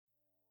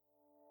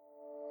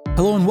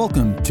Hello and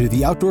welcome to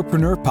the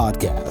Outdoorpreneur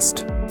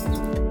podcast.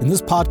 In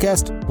this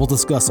podcast, we'll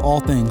discuss all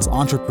things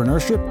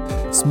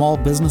entrepreneurship, small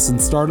business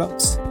and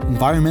startups,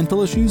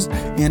 environmental issues,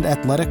 and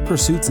athletic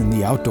pursuits in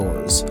the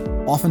outdoors.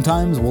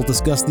 Oftentimes, we'll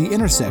discuss the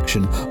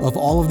intersection of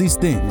all of these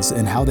things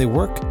and how they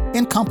work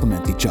and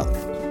complement each other.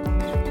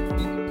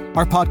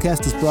 Our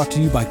podcast is brought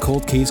to you by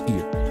Cold Case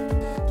Gear.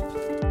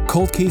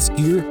 Cold Case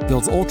Gear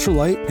builds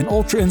ultralight and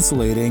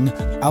ultra-insulating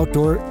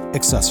outdoor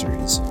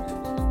accessories.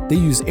 They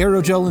use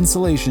aerogel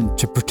insulation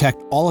to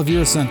protect all of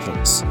your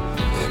essentials.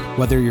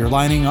 Whether you're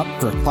lining up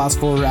for a Class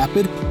 4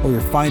 Rapid or you're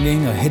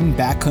finding a hidden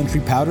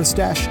backcountry powder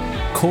stash,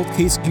 Cold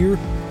Case Gear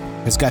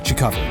has got you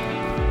covered.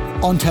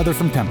 Untether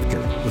from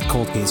temperature with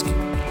Cold Case Gear.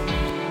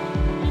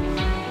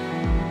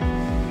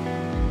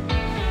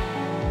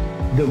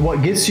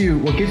 What gets you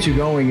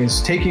going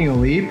is taking a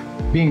leap.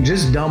 Being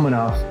just dumb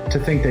enough to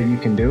think that you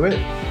can do it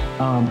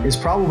is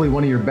probably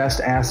one of your best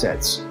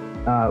assets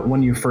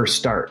when you first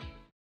start.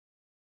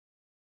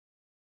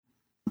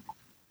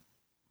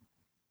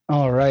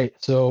 All right.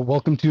 So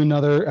welcome to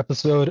another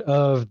episode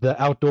of the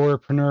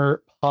Outdoorpreneur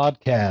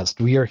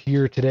podcast. We are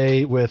here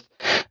today with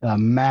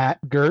Matt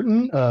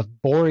Gurton of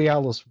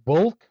Borealis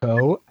Wool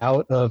Co.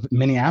 out of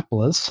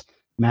Minneapolis.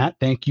 Matt,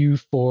 thank you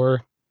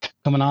for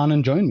coming on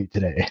and joining me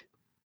today.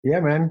 Yeah,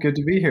 man. Good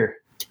to be here.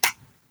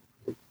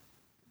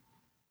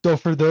 So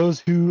for those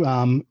who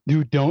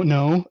don't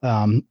know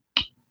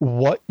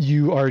what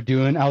you are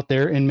doing out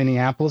there in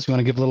Minneapolis, you want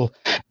to give a little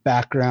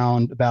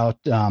background about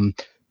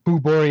who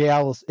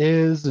Borealis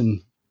is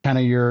and kind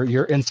of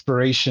your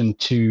inspiration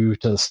to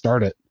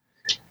start it.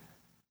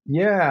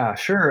 Yeah,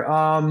 sure.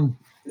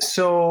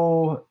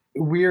 So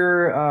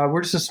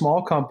we're just a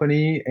small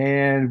company,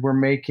 and we're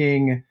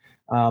making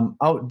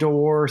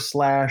outdoor /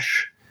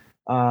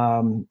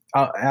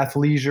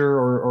 athleisure,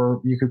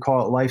 or you could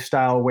call it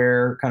lifestyle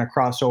wear, kind of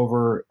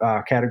crossover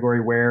category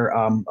wear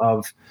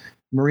of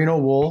merino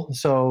wool.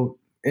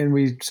 And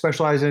we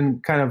specialize in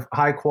kind of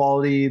high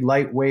quality,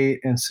 lightweight,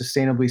 and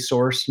sustainably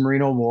sourced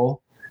merino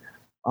wool,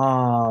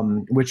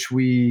 which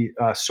we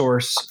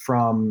source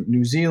from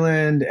New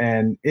Zealand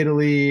and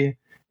Italy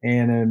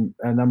and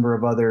a number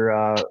of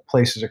other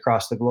places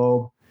across the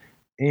globe.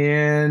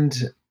 And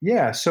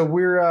yeah, so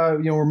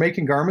we're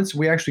making garments.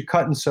 We actually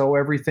cut and sew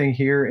everything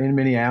here in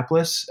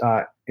Minneapolis,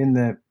 in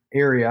the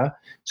area.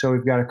 So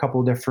we've got a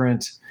couple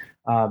different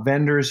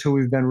vendors who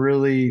we've been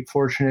really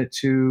fortunate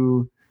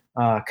to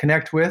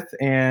connect with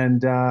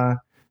and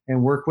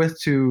work with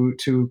to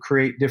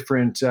create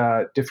different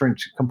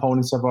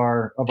components of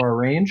our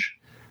range.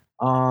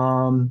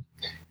 And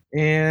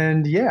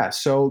yeah,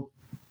 so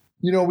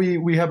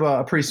we have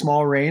a pretty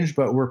small range,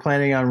 but we're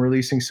planning on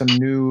releasing some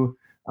new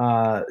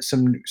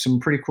some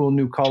pretty cool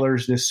new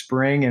colors this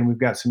spring, and we've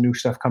got some new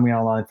stuff coming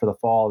online for the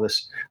fall.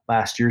 This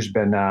last year's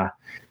been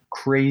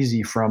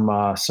crazy from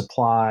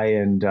supply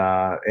and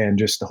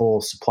just the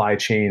whole supply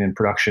chain and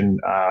production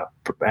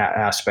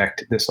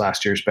aspect. This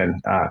last year's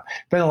been a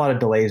lot of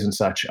delays and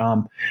such.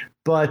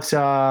 But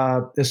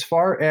as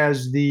far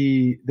as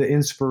the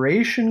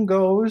inspiration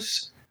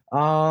goes,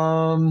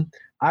 I've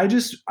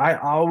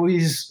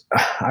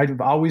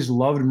always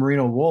loved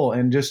merino wool,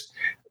 and just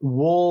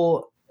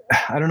wool.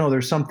 I don't know.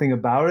 There's something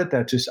about it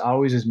that just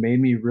always has made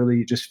me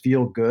really just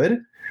feel good.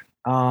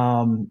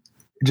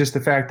 Just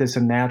the fact that it's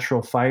a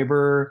natural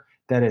fiber,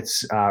 that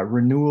it's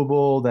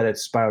renewable, that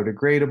it's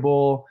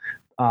biodegradable,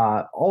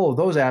 all of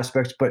those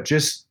aspects, but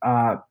just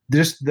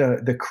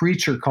the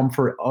creature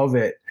comfort of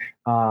it,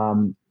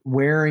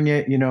 wearing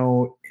it,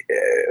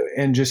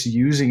 and just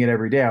using it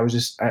every day.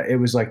 It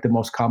was like the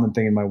most common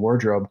thing in my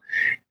wardrobe.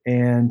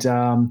 And,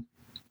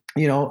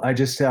 I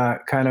just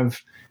kind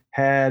of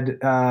had,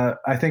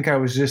 I think I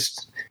was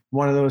just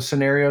one of those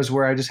scenarios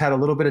where I just had a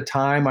little bit of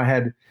time. I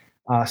had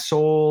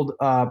sold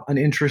an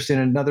interest in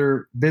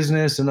another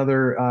business,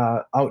 another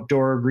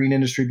outdoor green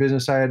industry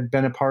business I had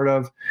been a part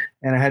of.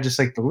 And I had just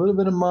like a little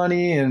bit of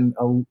money and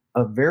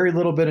a very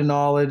little bit of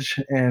knowledge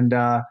and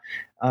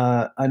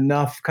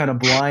enough kind of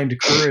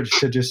blind courage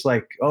to just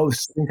think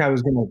I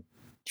was going to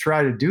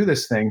try to do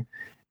this thing.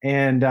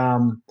 And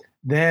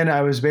then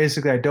I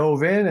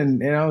dove in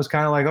and I was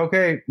kind of like,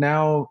 okay,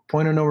 now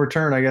point of no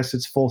return. I guess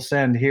it's full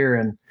send here.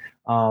 And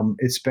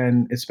it's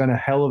been a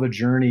hell of a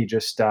journey.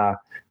 Just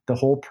the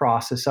whole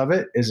process of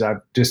it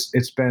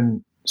it's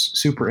been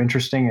super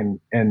interesting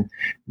and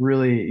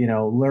really,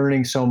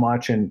 learning so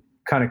much and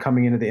kind of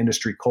coming into the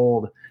industry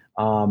cold,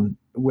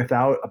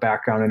 without a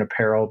background in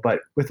apparel,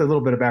 but with a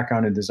little bit of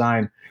background in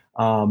design.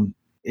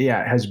 It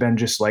has been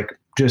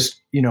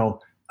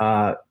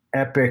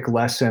epic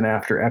lesson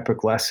after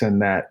epic lesson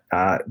that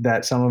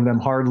some of them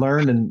hard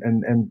learned and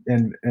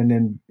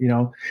then,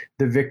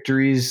 the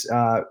victories,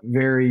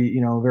 very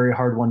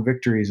hard won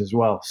victories as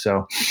well.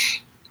 So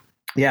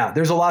yeah,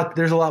 there's a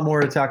lot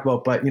more to talk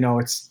about, but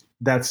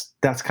that's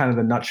kind of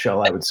the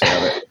nutshell, I would say,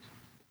 of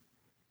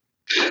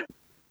it.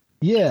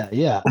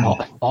 Yeah.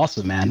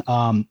 Awesome, man.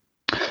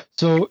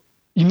 So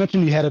you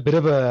mentioned you had a bit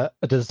of a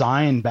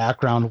design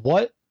background.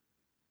 What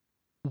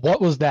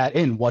was that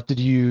in? What did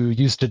you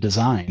use to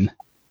design?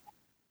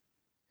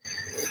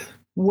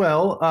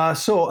 Well,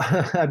 so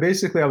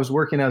basically I was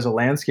working as a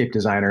landscape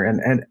designer,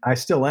 and I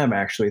still am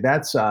actually.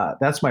 That's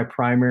my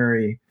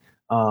primary,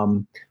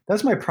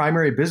 that's my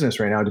primary business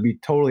right now, to be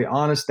totally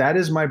honest. That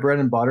is my bread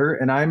and butter.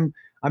 And I'm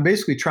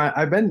basically trying,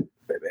 I've been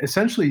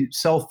essentially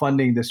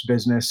self-funding this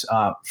business,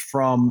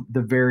 from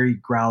the very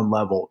ground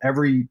level.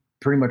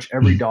 Pretty much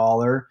every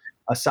dollar,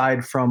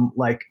 aside from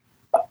like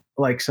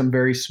some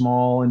very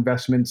small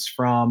investments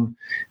from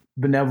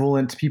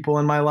benevolent people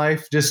in my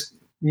life, just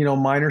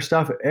minor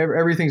stuff.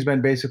 Everything's been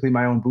basically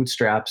my own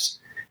bootstraps,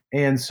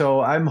 and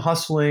so I'm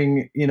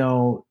hustling,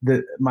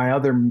 my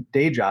other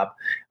day job,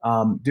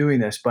 doing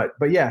this. But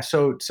yeah,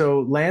 so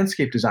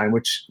landscape design,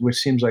 which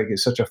seems like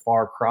it's such a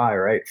far cry,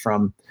 right,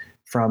 from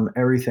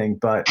everything,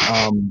 but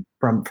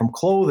from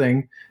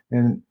clothing,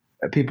 and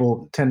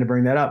people tend to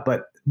bring that up.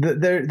 But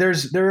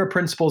there are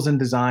principles in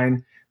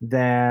design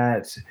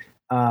that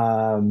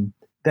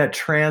that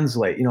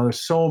translate. There's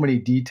so many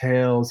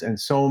details and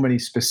so many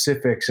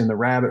specifics in the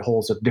rabbit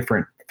holes of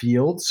different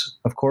fields,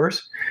 of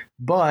course,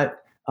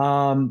 but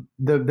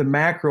the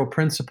macro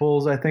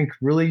principles, I think,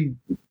 really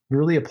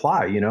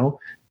apply.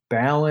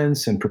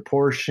 Balance and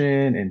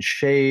proportion and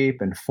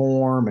shape and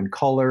form and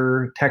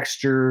color,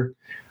 texture,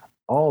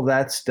 all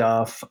that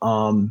stuff.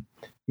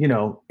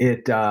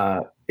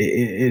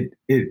 These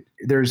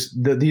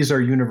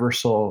are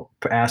universal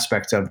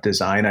aspects of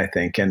design, I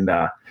think. And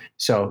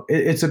so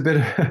it's a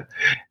bit,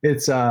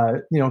 it's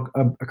a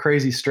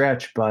crazy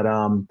stretch, but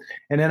and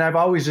then I've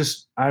always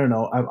just, I don't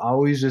know, I've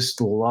always just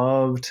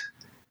loved,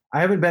 I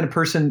haven't been a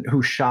person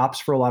who shops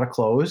for a lot of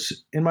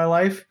clothes in my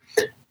life,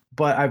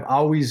 but I've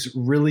always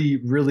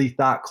really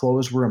thought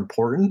clothes were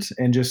important.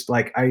 And just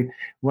like,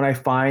 when I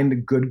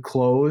find good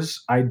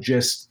clothes, I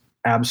just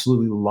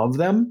absolutely love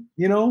them.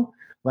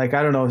 Like,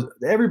 I don't know,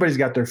 everybody's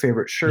got their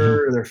favorite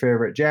shirt or their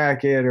favorite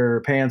jacket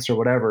or pants or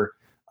whatever.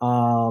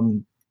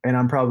 And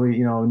I'm probably,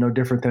 no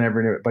different than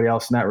everybody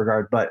else in that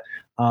regard. But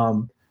I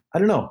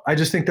don't know. I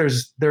just think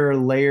there are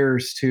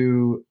layers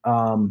to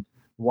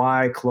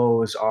why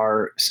clothes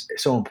are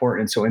so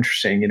important and so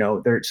interesting.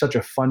 They're such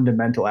a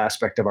fundamental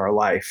aspect of our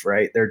life,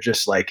 right? They're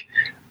just like,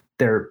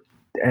 they're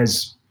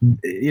as,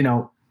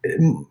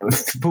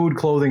 food,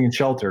 clothing, and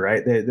shelter,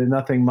 right? They're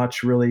nothing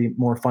much really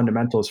more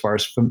fundamental as far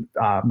as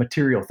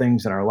material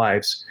things in our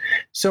lives.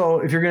 So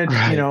if you're gonna,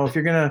 Right. if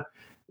you're gonna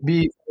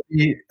be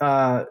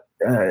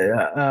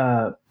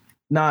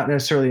not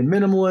necessarily a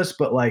minimalist,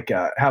 but like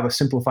have a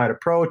simplified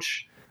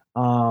approach,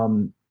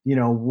 wool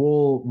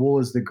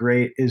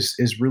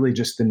is really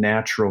just the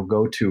natural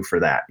go-to for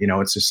that.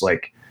 It's just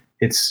like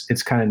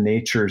it's kind of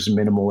nature's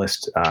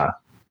minimalist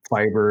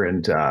fiber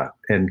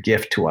and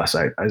gift to us.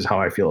 Is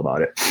how I feel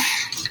about it.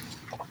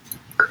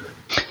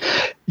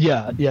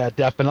 Yeah,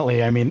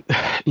 definitely. I mean,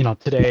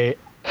 today,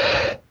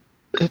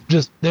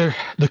 just the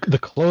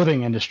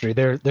clothing industry,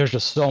 there's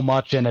just so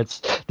much, and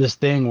it's this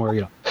thing where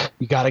you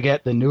got to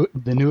get the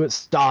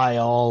newest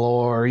style,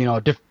 or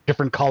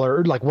different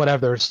color, like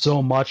whatever. There's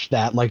so much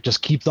that like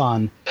just keeps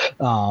on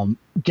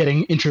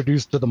getting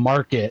introduced to the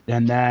market,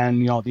 and then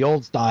the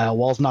old style,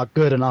 well, it's not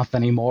good enough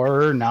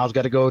anymore. Now it's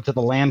got to go to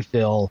the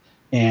landfill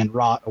and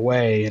rot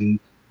away. And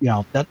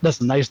that's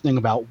the nice thing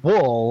about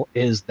wool,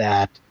 is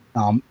that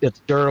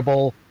it's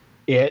durable.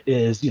 It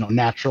is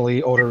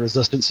naturally odor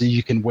resistant, so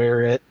you can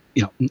wear it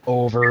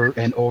over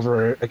and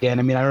over again.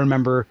 I mean, I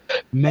remember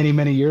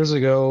many years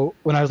ago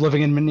when I was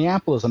living in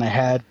Minneapolis, and I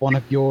had one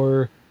of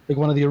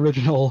the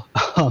original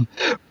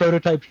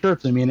prototype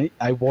shirts. I mean,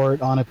 I wore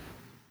it on a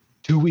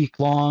 2-week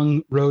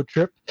long road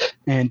trip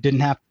and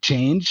didn't have to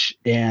change.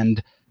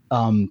 And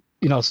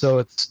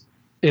so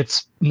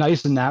it's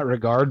nice in that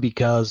regard,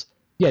 because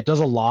it does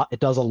a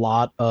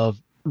lot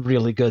of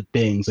really good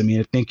things. I mean,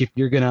 I think if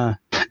you're gonna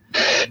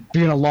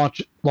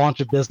launch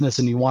a business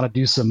and you want to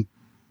do some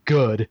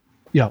good,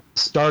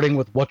 starting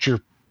with what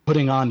you're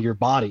putting on your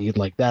body,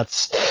 like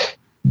that's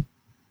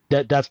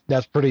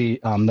pretty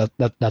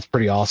that's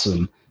pretty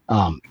awesome.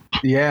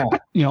 Yeah.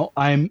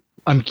 I'm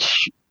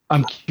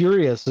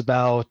curious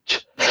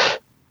about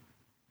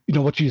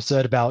what you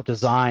said about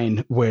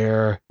design,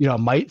 where it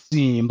might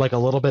seem like a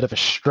little bit of a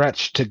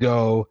stretch to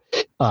go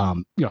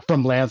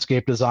from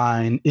landscape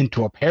design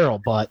into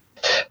apparel, but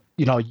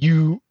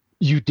you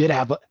did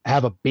have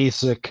a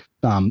basic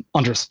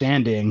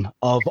understanding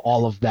of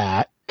all of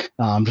that,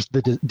 just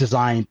the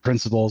design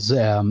principles,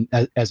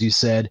 as you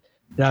said.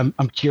 I'm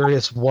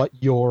curious what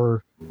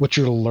your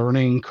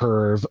learning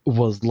curve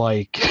was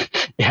like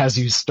as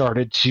you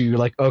started to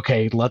like,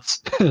 okay,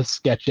 let's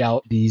sketch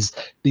out these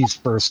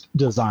first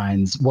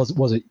designs.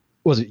 Was it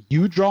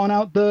you drawing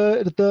out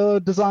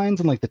the designs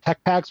and like the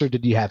tech packs, or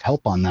did you have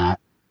help on that?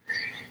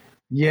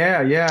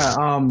 Yeah.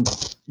 You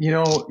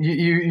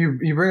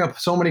bring up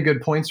so many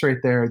good points right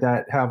there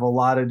that have a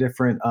lot of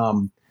different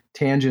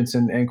tangents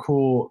and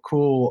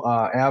cool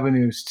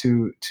avenues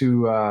to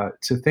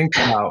think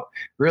about.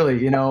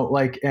 Really,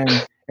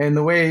 and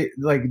the way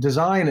like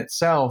design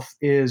itself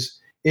is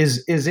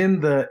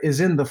in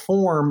the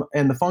form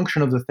and the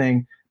function of the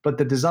thing, but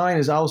the design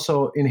is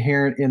also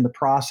inherent in the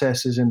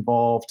processes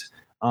involved.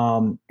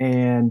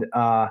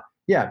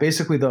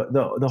 basically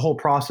the whole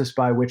process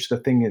by which the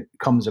thing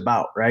comes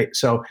about, right?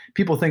 So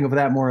people think of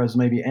that more as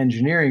maybe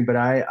engineering, but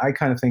I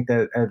kind of think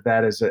that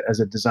as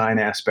a design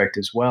aspect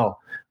as well.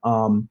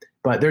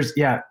 But there's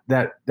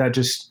that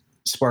just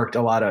sparked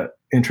a lot of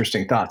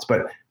interesting thoughts,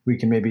 but we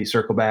can maybe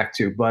circle back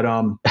to. But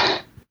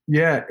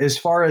as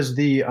far as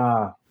the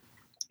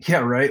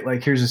right,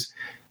 like here's this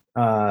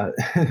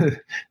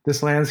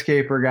this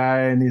landscaper guy,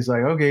 and he's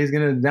like, okay, he's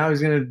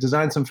gonna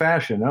design some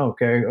fashion. Oh,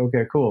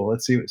 okay, cool.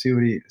 Let's see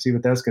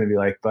what that's gonna be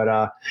like.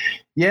 But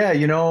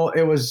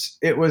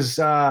it was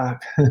I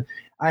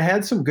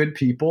had some good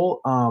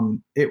people.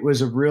 It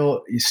was a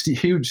real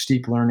huge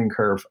steep learning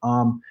curve.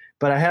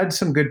 But I had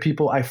some good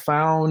people. I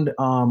found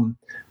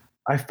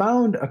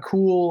a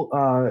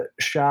cool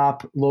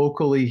shop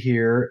locally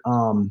here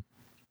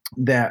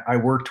that I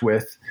worked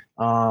with,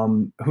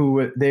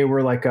 who they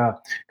were like a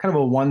kind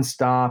of a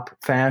one-stop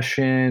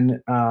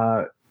fashion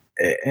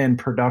and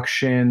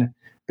production.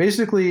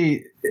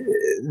 Basically,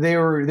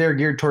 they're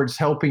geared towards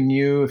helping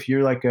you if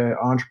you're like an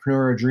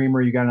entrepreneur or a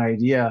dreamer, you got an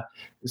idea.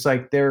 It's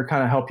like they're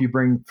kind of help you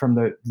bring from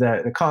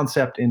the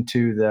concept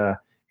into the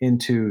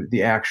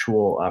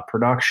actual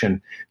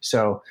production.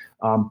 So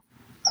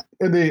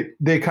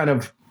they kind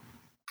of,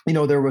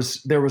 there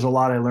was a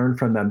lot I learned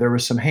from them. There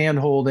was some hand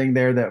holding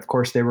there that of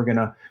course they were going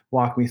to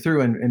walk me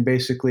through. And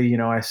basically,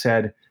 I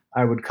said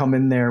I would come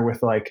in there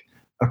with like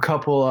a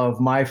couple of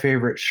my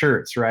favorite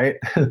shirts. Right.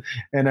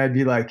 And I'd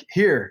be like,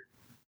 here,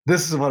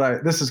 this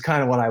is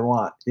kind of what I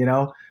want.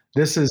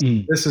 This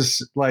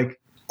is like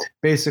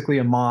basically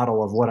a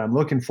model of what I'm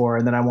looking for.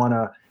 And then I want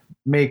to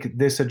make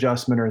this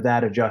adjustment or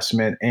that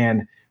adjustment.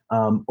 And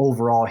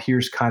overall,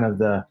 here's kind of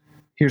the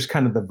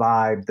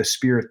vibe, the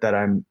spirit that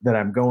I'm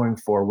going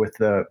for with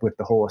the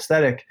whole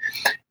aesthetic.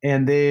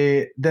 And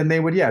they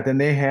had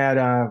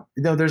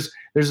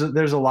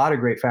there's a lot of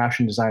great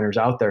fashion designers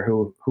out there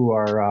who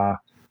are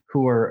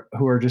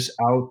just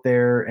out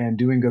there and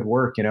doing good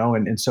work,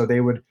 and so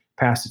they would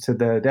pass it to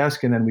the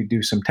desk, and then we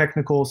do some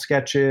technical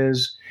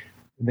sketches.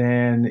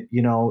 Then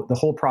the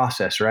whole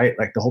process, right?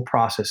 Like the whole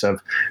process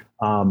of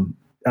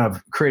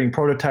creating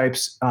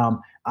prototypes.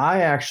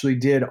 I actually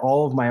did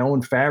all of my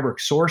own fabric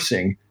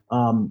sourcing.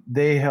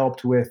 They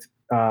helped with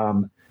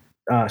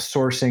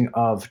sourcing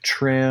of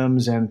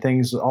trims and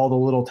things, all the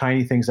little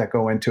tiny things that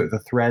go into it, the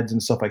threads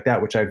and stuff like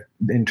that, which I've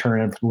in turn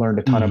have learned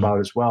a ton about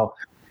as well.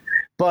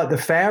 But the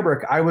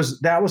fabric,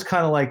 that was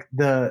kind of like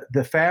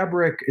the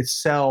fabric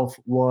itself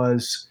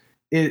is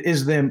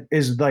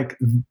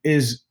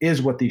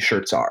what these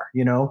shirts are.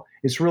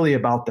 It's really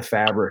about the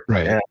fabric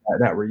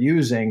that we're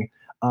using.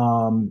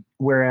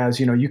 Whereas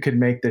you could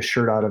make this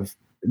shirt out of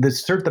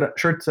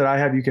shirts that I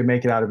have, you can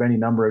make it out of any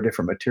number of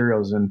different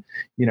materials, and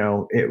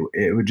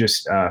it would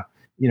just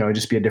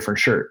just be a different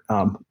shirt.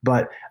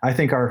 But I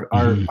think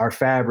our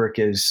fabric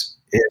is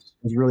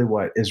really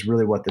what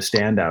the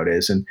standout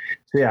is. And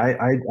so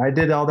I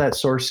did all that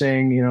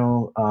sourcing.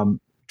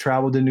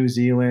 Traveled to New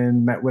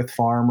Zealand, met with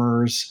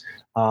farmers,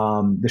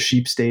 the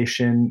sheep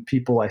station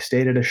people. I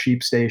stayed at a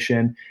sheep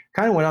station.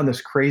 Kind of went on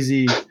this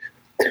crazy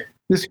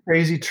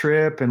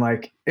trip, and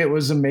like it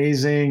was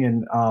amazing.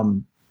 And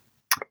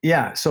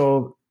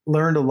so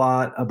learned a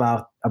lot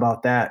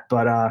about that.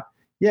 But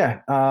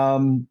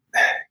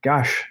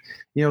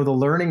the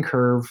learning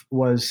curve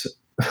was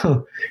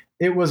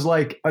it was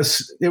like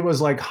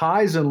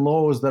highs and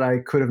lows that I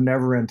could have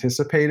never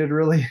anticipated,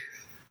 really.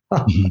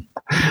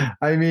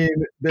 I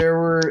mean, there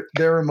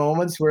were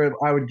moments where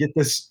I would get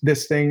this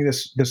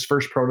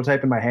first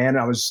prototype in my hand, and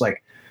I was just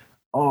like,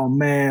 oh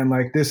man,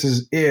 like this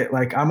is it.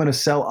 Like I'm going to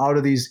sell out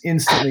of these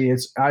instantly.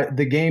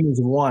 The game is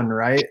won,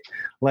 right?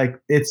 Like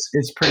it's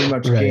pretty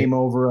much game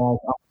over.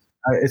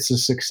 It's a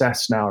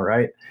success now.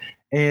 Right.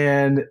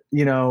 And,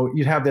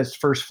 you'd have this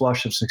first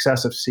flush of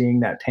success of seeing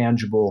that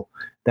tangible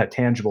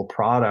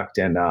product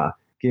and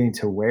getting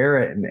to wear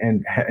it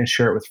and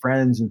share it with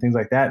friends and things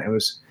like that. And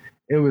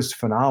it was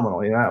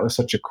phenomenal. It was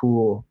such a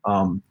cool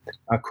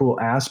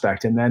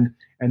aspect. And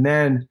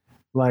then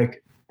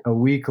like a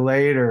week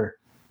later,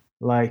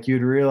 like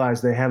you'd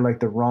realize they had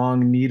like the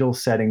wrong needle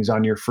settings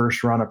on your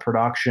first run of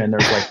production.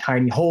 There's like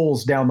tiny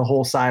holes down the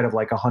whole side of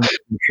like 100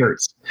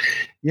 shirts,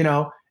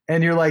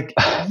 and you're like,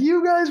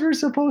 you guys were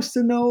supposed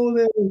to know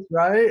this,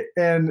 right?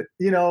 And,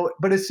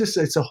 but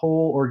it's a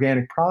whole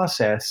organic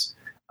process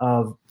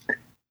of,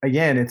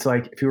 again, it's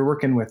like if you were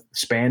working with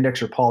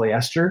spandex or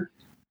polyester,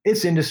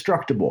 it's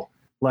indestructible.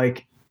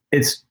 Like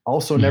it's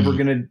also never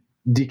going to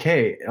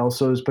decay.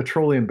 Also is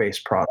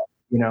petroleum-based product,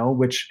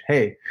 which,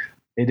 hey,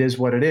 it is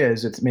what it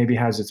is. It's maybe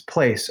has its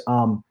place.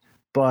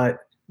 But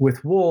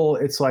with wool,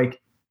 it's like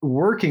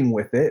working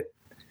with it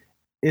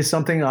is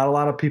something not a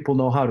lot of people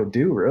know how to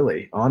do,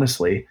 really,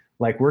 honestly.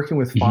 Like working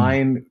with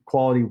fine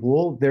quality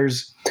wool,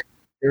 there's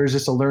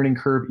just a learning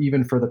curve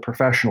even for the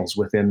professionals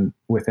within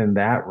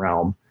that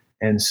realm.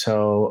 And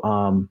so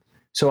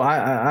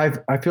I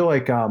feel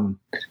like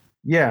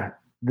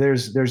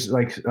there's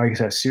like I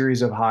said, a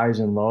series of highs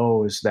and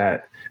lows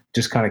that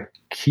just kind of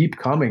keep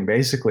coming,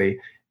 basically.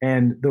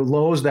 And the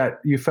lows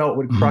that you felt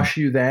would crush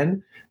you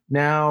then,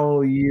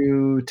 now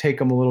you take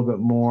them a little bit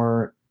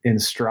more in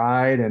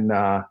stride and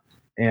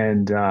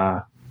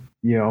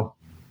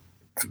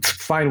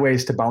find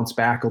ways to bounce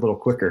back a little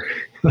quicker,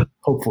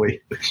 hopefully.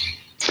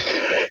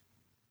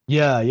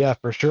 Yeah,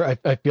 for sure.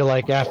 I feel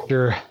like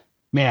after,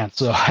 man,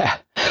 so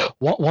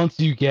once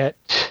you get,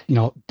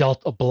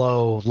 dealt a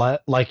blow,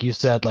 like you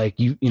said, like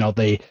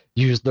they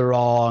use the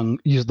wrong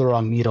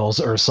needles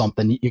or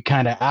something, you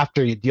kind of,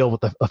 after you deal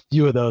with a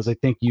few of those, I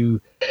think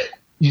you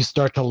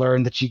start to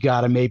learn that you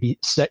got to maybe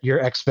set your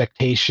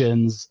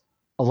expectations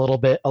a little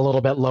bit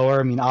lower.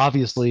 I mean,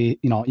 obviously,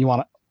 you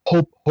want to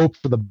hope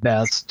for the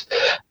best,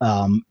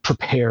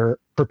 prepare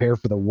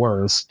for the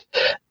worst,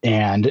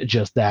 and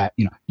just that,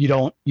 you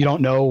don't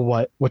know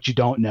what you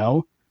don't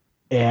know.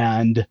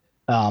 And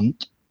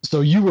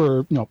so you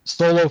were,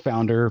 solo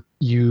founder.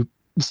 You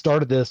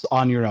started this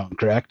on your own,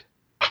 correct?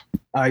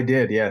 I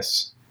did,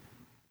 yes.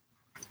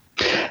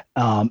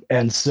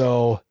 And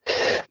so,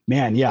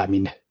 man, yeah, I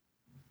mean,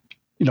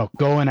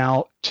 going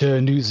out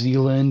to New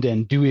Zealand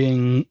and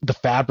doing the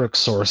fabric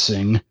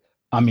sourcing,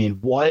 I mean,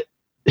 what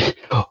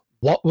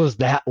was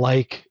that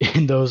like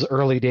in those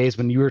early days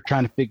when you were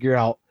trying to figure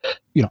out,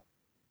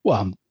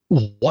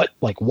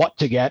 what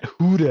to get,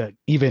 who to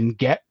even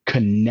get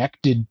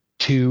connected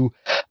to,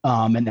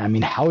 and I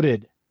mean, how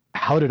did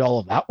all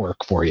of that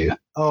work for you?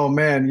 Oh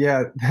man,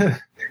 yeah.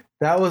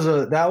 That was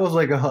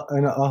like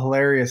a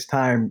hilarious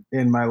time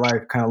in my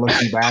life, kind of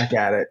looking back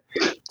at it.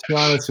 To be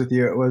honest with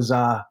you, it was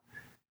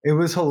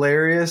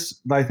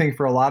hilarious, I think,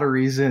 for a lot of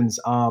reasons.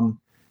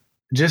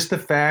 Just the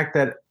fact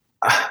that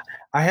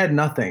I had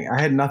nothing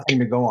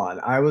to go on.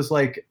 I was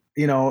like,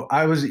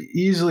 I was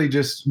easily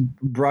just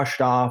brushed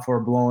off or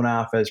blown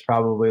off as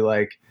probably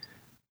like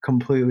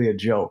completely a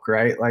joke,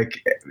 right? Like,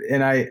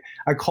 and I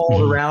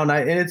called around,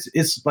 and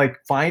it's like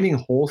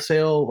finding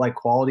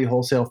quality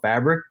wholesale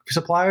fabric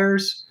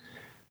suppliers.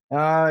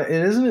 It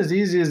isn't as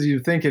easy as you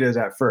think it is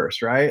at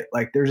first, right?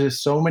 Like, there's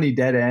just so many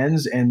dead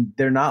ends, and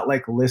they're not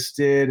like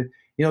listed.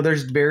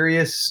 There's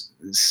various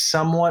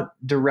somewhat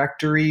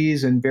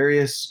directories and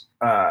various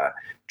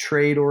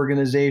trade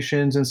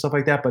organizations and stuff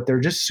like that, but they're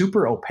just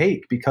super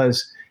opaque,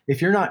 because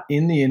if you're not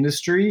in the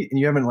industry and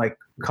you haven't like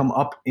come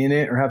up in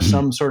it or have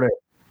some sort of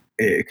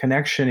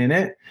connection in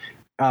it,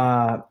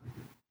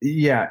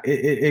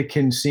 it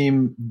can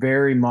seem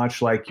very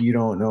much like you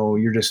don't know.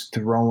 You're just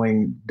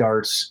throwing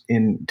darts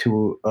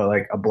into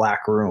like a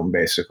black room,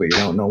 basically. You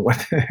don't know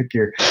what the heck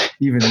you're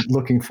even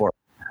looking for.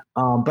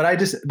 But I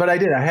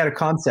did. I had a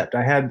concept.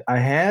 I had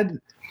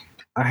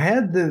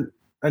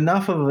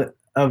enough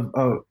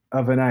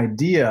of an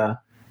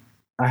idea.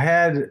 I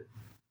had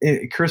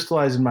it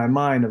crystallized in my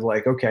mind of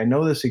like, okay, I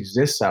know this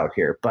exists out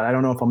here, but I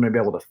don't know if I'm going to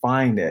be able to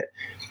find it.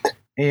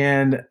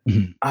 And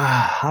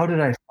how did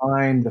I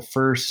find the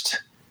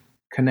first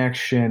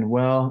connection?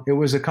 Well, it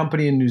was a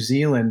company in New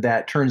Zealand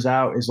that turns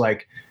out is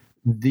like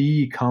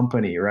the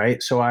company,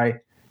 right? So I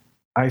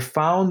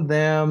found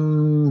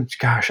them,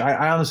 gosh,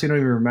 I honestly don't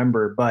even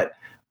remember, but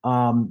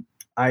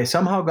I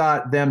somehow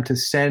got them to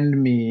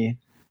send me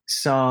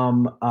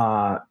some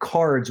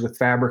cards with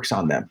fabrics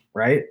on them,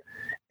 right?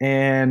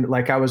 And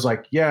like, I was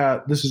like, yeah,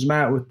 this is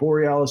Matt with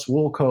Borealis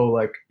Wool Co.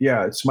 Like,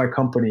 yeah, it's my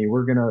company.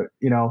 We're going to,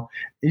 you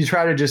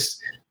try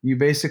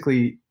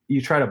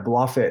to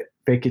bluff it,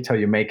 fake it till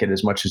you make it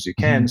as much as you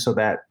can, so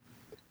that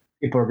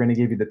people are going to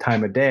give you the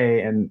time of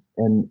day and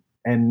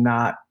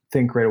not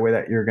think right away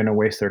that you're going to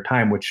waste their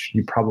time, which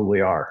you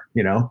probably are,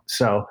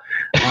 So,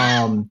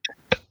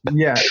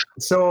 yeah.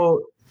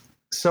 So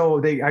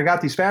I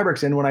got these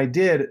fabrics, and when I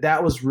did,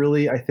 that was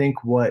really, I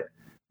think, when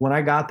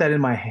I got that in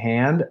my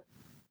hand,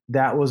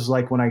 that was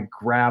like when I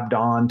grabbed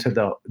on to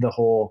the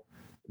whole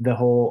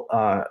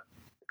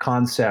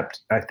concept.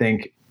 I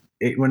think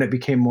when it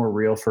became more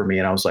real for me,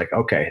 and I was like,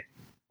 okay,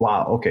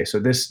 wow, okay, so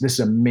this is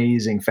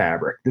amazing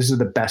fabric. This is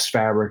the best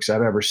fabrics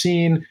I've ever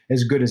seen,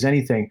 as good as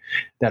anything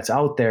that's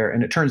out there.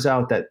 And it turns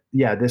out that,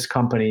 yeah, this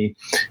company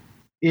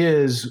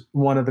is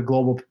one of the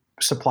global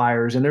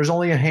suppliers, and there's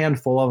only a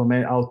handful of them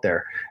out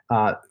there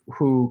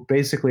who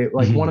basically,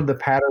 like, one of the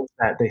patterns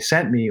that they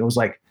sent me, it was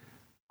like,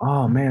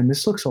 oh man,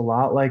 this looks a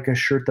lot like a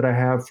shirt that I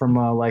have from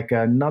like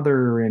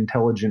another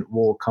intelligent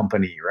wool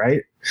company,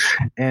 right?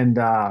 And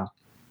I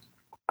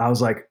was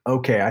like,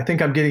 okay, I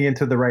think I'm getting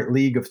into the right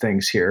league of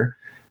things here.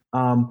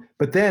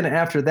 But then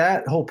after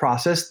that whole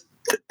process,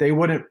 they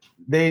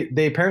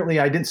apparently,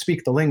 I didn't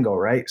speak the lingo,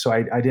 right? So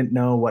I didn't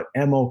know what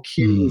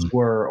MOQs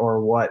were, or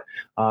what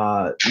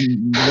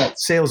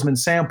salesman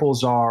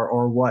samples are,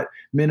 or what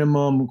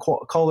minimum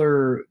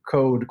color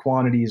code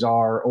quantities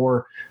are,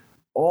 or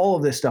all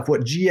of this stuff,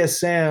 what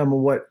GSM,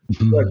 what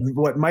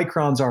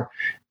microns are.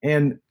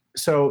 And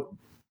so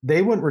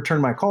they wouldn't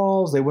return my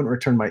calls. They wouldn't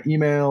return my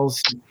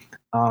emails.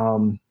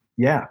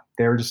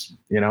 They were just,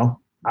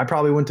 I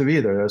probably wouldn't have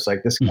either. I was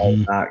like, this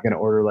guy's not going to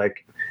order,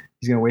 like,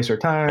 he's going to waste our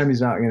time.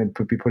 He's not going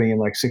to be putting in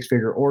like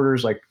 6-figure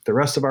orders like the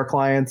rest of our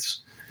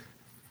clients.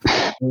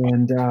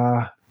 And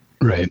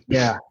right.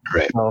 Yeah.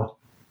 Right. So,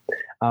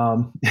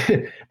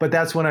 but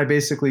that's when I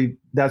basically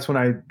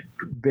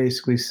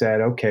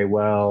said, okay,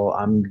 well,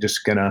 I'm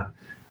just gonna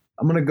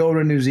I'm going to go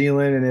to New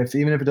Zealand. And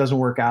even if it doesn't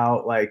work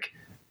out, like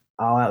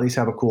I'll at least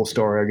have a cool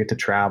story. I get to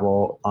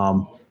travel.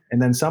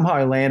 And then somehow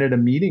I landed a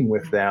meeting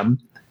with them,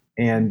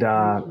 and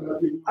I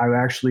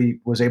actually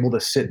was able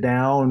to sit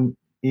down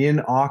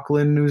in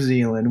Auckland, New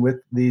Zealand, with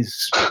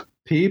these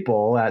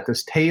people at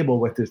this table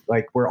with this,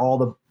 like where all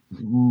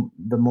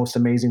the most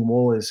amazing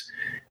wool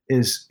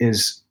is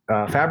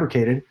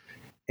fabricated.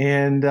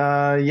 And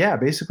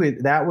basically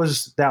that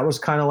was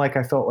kind of like,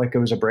 I felt like it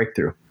was a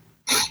breakthrough.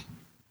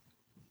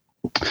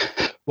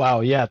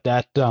 Wow. Yeah.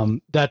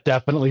 That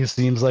definitely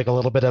seems like a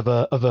little bit of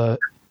a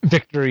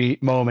victory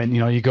moment.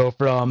 You go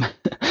from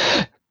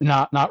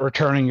not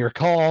returning your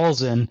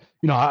calls, and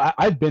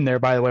I've been there,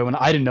 by the way, when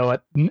I didn't know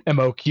what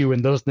MOQ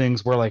and those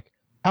things were. Like,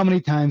 how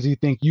many times do you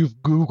think you've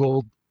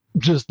Googled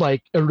just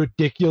like a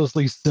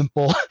ridiculously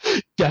simple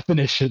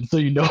definition so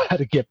you know how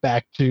to get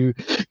back to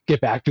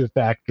a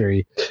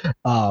factory?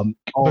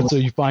 But so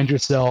you find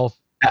yourself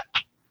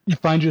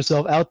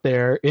out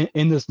there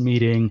in this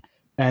meeting,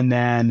 and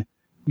then,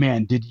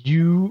 man, did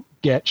you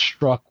get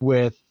struck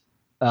with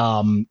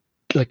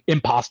like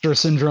imposter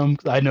syndrome?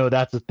 I know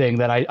that's a thing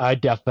that I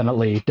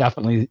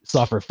definitely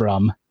suffer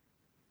from.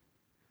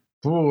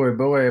 Boy,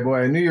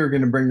 I knew you were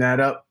going to bring that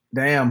up.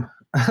 Damn.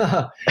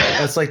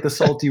 That's like the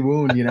salty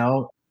wound, it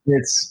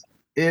is,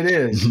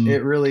 Mm-hmm.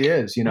 It really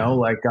is,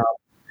 like,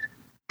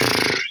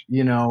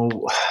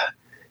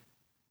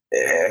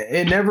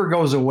 it never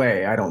goes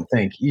away. I don't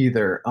think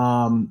either.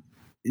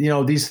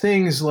 These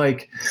things,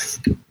 like,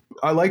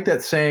 I like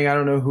that saying, I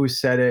don't know who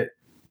said it,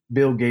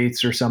 Bill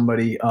Gates or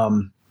somebody,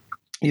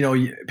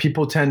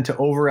 people tend to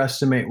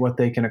overestimate what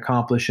they can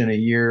accomplish in a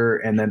year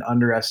and then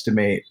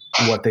underestimate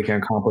what they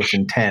can accomplish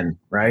in 10,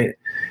 right?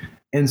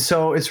 And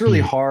so it's really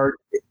hard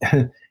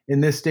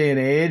in this day and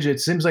age. It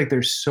seems like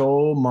there's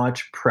so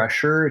much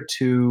pressure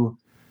to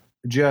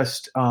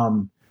just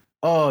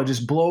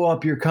blow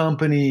up your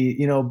company,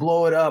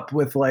 blow it up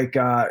with like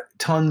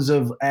tons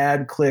of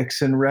ad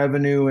clicks and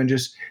revenue, and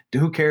just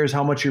who cares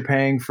how much you're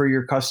paying for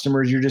your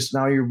customers. You're just,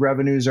 now your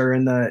revenues are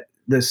in the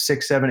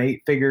 6, 7,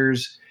 8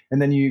 figures. And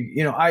then you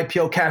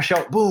IPO, cash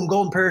out, boom,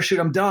 golden parachute,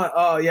 I'm done.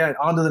 Oh yeah,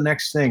 on to the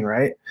next thing,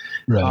 right?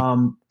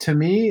 Right. To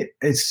me,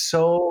 it's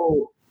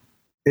so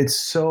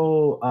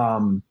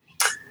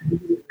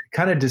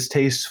kind of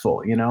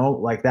distasteful,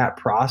 like that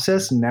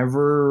process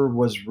never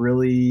was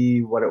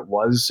really what it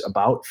was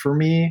about for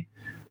me.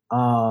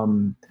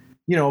 Of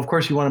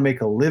course you want to make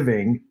a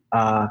living,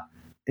 and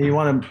you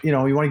want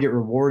to get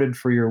rewarded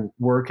for your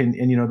work, and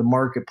the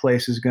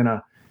marketplace is going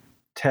to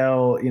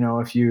tell,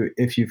 if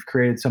you've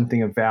created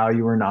something of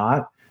value or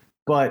not.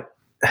 But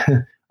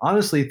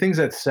honestly, things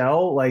that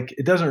sell, like,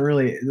 it doesn't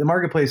really, the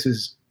marketplace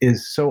is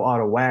so out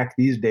of whack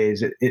these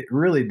days. It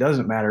really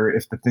doesn't matter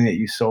if the thing that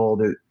you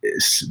sold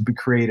is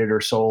created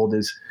or sold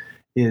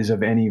is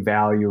of any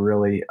value,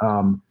 really.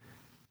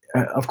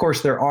 Of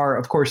course,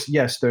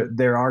 yes,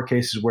 there are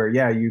cases where,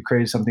 you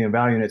created something of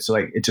value and it's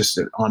just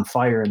on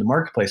fire in the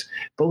marketplace.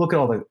 But look at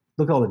all the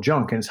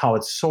junk, and it's how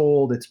it's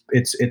sold.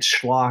 It's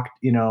schlocked,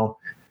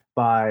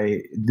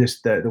 by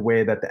the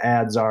way that the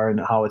ads are and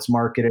how it's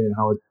marketed and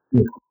how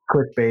it's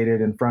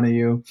clickbaited in front of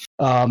you.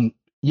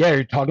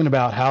 You're talking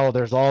about how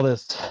there's all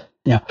this,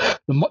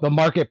 the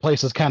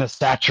marketplace is kind of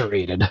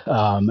saturated.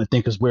 I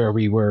think is where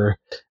we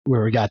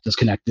got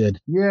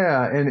disconnected.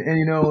 Yeah, and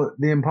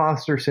the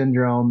imposter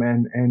syndrome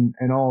and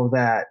all of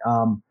that.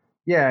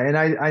 And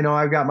I know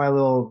I've got my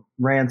little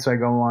rants I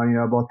go on,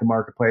 about the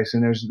marketplace,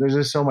 and there's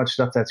just so much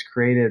stuff that's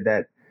created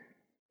that.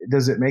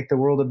 Does it make the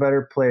world a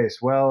better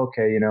place? Well,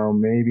 okay,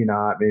 maybe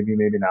not,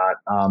 maybe not.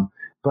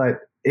 But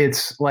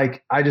it's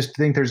like, I just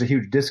think there's a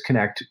huge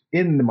disconnect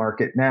in the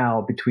market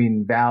now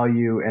between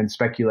value and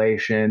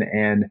speculation,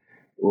 and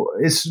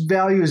its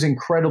value is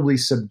incredibly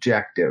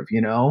subjective,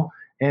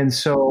 and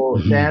so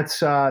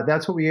that's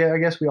what I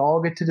guess we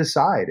all get to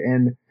decide,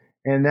 and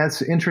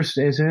that's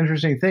interesting. It's an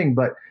interesting thing,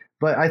 but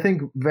I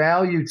think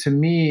value to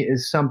me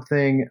is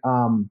something,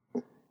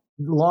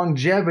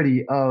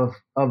 longevity of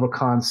a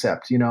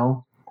concept,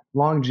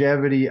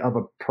 longevity of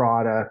a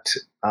product,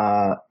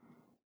 of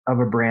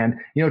a brand.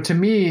 To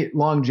me,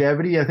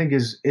 longevity, I think,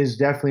 is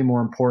definitely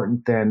more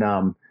important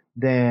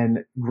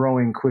than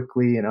growing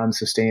quickly and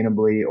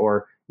unsustainably,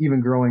 or even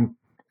growing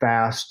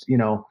fast.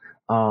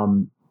 I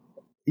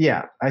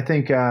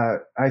think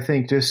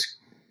just,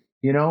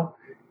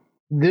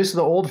 this is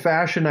the old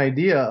fashioned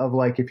idea of,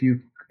 like, if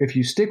you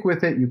stick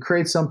with it, you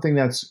create something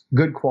that's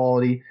good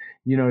quality.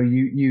 You're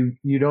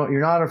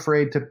not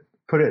afraid to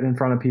put it in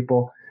front of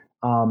people.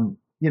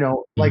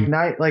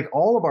 Like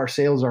all of our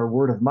sales are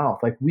word of mouth.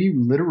 Like, we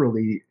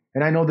literally,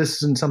 and I know this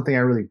isn't something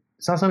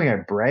it's not something I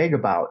brag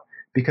about,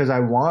 because I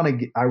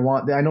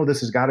know this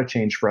has got to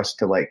change for us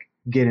to, like,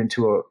 get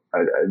into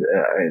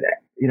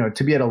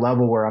to be at a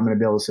level where I'm going to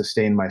be able to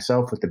sustain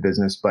myself with the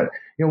business. But,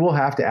 we'll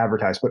have to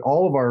advertise. But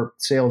all of our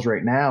sales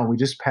right now, we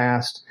just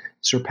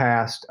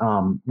surpassed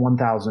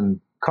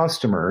 1,000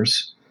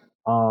 customers.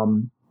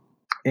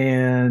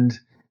 And,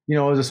 it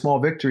was a small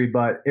victory,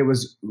 but it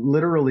was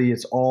literally,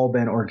 it's all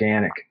been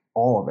organic,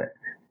 all of it.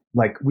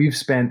 like we've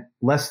spent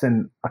less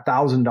than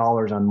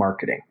 $1,000 on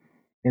marketing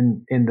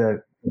in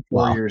the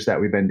 4 years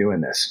that we've been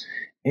doing this.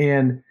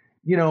 And,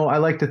 I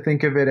like to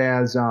think of it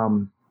as,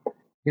 again,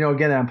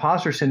 that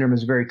imposter syndrome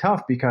is very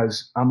tough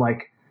because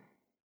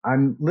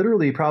I'm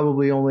literally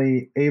probably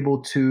only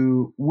able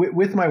to,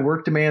 with my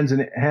work demands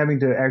and having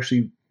to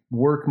actually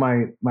work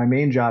my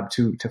main job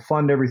to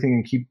fund everything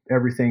and keep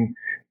everything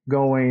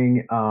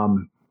going,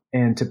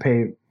 and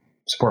to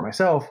support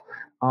myself.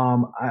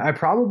 I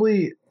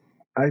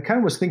kind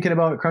of was thinking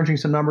about crunching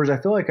some numbers. I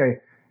feel like I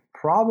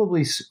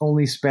probably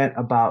only spent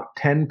about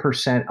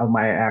 10% of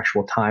my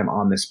actual time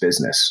on this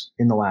business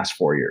in the last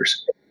 4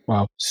 years.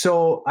 Wow.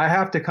 So I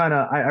have to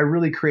I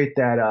really create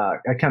that,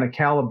 I kind of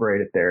calibrate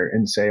it there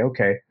and say,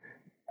 okay,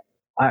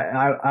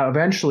 I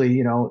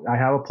eventually, I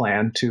have a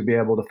plan to be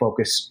able to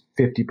focus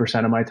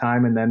 50% of my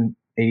time and then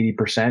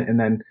 80%. And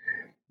then,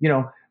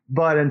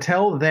 but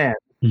until then,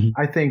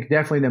 I think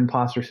definitely the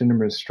imposter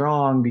syndrome is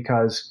strong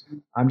because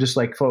I'm just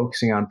like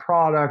focusing on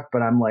product,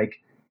 but I'm like,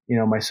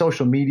 my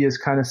social media is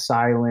kind of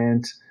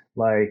silent.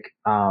 Like,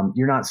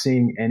 you're not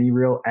seeing any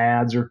real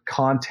ads or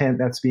content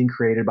that's being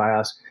created by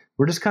us.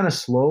 We're just kind of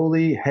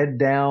slowly head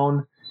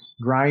down,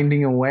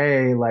 grinding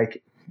away,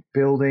 like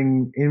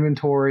building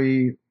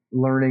inventory,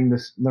 learning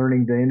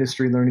the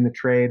industry, learning the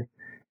trade,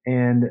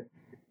 and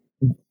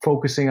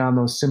focusing on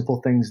those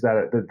simple things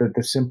that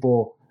the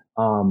simple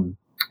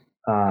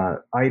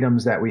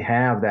items that we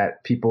have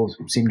that people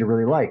seem to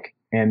really like.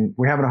 And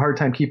we're having a hard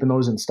time keeping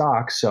those in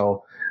stock.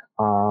 So,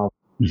 all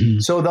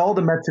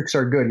the metrics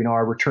are good,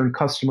 our return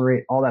customer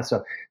rate, all that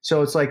stuff.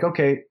 So it's like,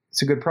 okay,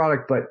 it's a good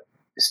product, but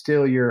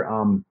still you're,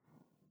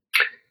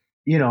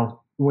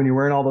 when you're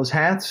wearing all those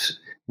hats,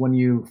 when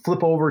you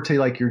flip over to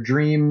like your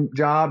dream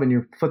job and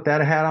you put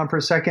that hat on for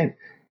a second,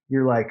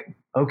 you're like,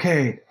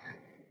 okay,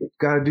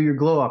 got to do your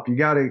glow up. You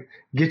got to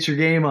get your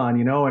game on,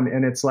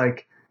 and it's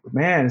like,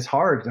 man, it's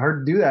hard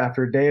to do that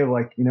after a day of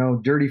like,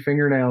 dirty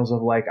fingernails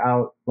of like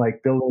out,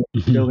 like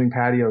building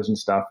patios and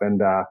stuff.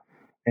 And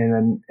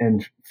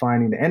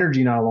finding the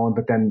energy not alone,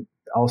 but then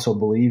also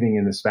believing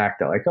in this fact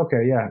that like,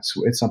 okay, yeah,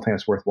 it's something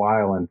that's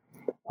worthwhile.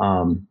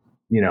 And,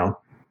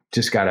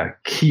 just got to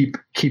keep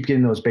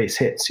getting those base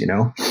hits,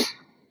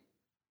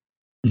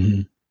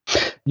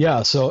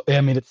 Yeah. So, I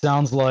mean, it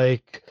sounds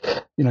like,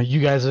 you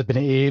guys have been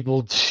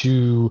able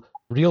to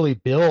really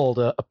build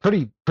a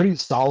pretty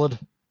solid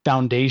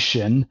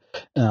foundation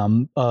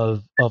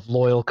of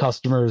loyal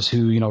customers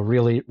who,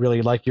 really,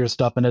 really like your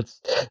stuff. And it's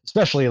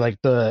especially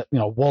like the,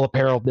 wool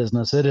apparel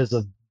business. It is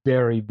a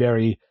very,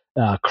 very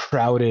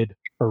crowded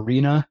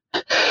arena.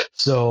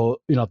 So,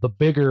 the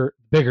bigger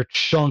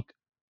chunk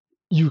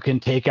you can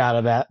take out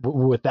of that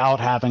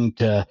without having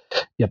to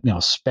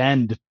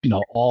spend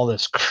all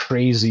this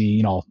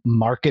crazy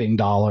marketing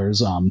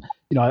dollars.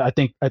 I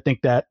think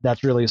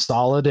that's really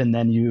solid, and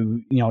then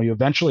you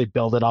eventually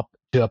build it up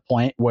to a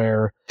point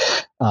where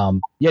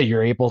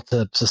you're able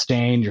to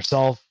sustain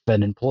yourself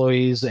and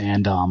employees.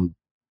 And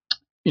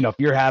if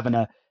you're having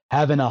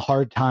a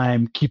hard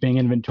time keeping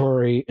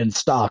inventory in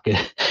stock,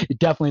 it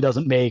definitely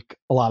doesn't make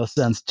a lot of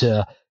sense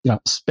to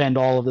spend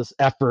all of this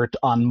effort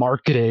on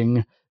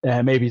marketing,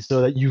 maybe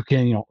so that you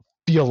can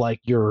feel like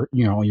you're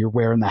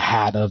wearing the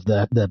hat of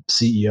the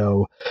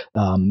CEO,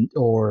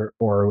 or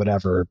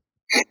whatever.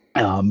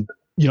 And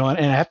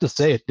I have to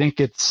say, I think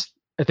it's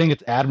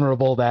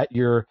admirable that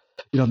you're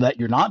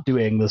not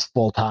doing this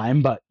full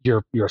time, but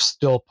you're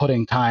still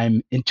putting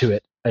time into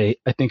it. I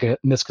think a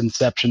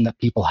misconception that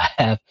people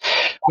have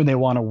when they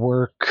want to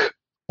work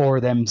for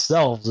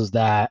themselves is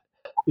that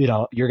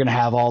you're going to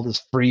have all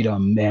this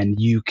freedom and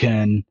you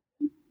can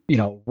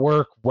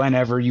work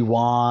whenever you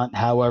want,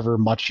 however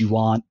much you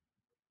want,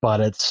 but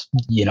it's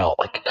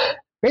like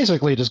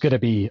basically just going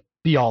to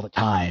be all the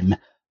time.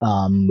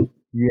 And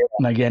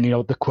again,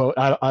 the quote,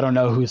 I don't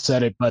know who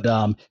said it, but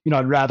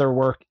I'd rather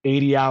work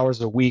 80 hours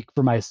a week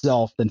for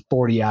myself than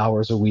 40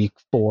 hours a week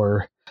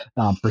for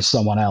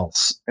someone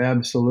else.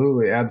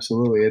 Absolutely.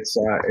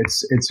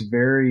 It's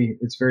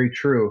very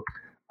true.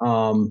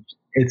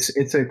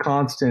 It is a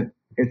constant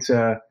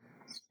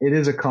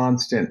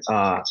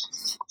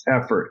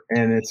effort,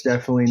 and it's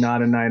definitely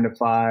not a 9 to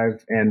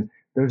 5. And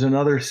there's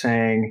another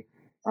saying,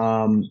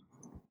 I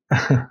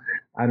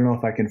don't know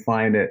if I can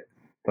find it,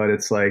 but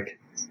it's like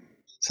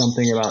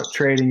something about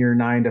trading your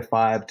 9 to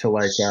 5 to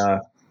like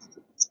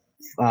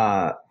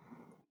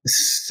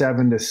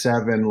 7 to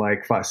 7,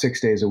 like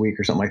 6 days a week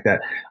or something like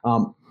that.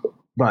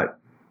 But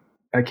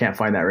I can't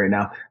find that right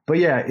now. But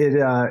yeah,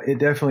 it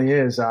definitely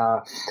is.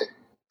 I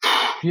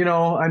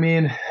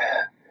mean,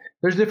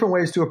 there's different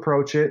ways to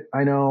approach it.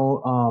 I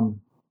know,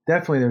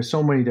 definitely there's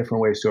so many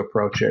different ways to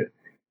approach it.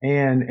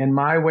 And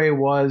my way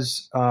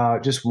was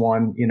just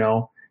one,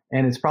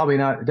 and it's definitely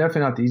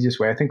not the easiest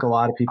way. I think a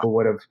lot of people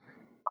would have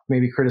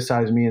maybe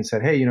criticized me and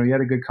said, hey, you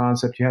had a good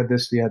concept. You had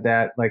this, you had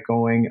that, like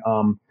going,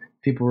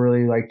 people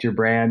really liked your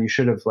brand. You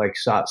should have like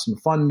sought some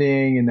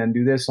funding and then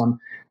do this. I'm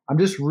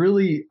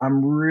really,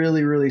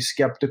 really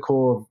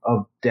skeptical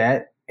of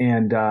debt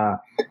and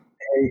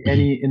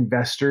any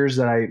investors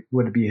that I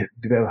would be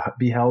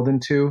beholden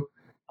to.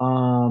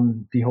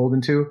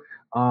 beholden to.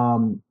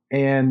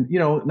 And,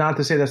 not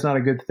to say that's not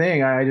a good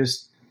thing. I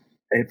just,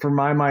 for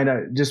my mind,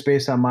 just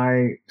based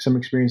on some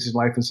experiences in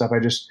life and stuff,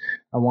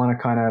 I want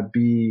to kind of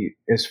be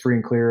as free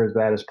and clear as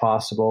that as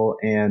possible.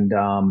 And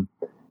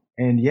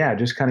yeah,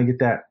 just kind of get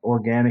that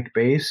organic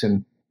base,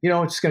 and,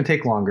 it's going to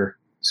take longer.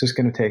 It's just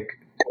going to take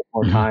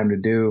more time to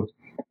do.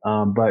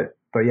 But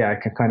yeah, I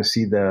can kind of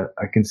see the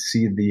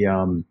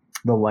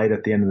light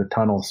at the end of the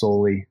tunnel,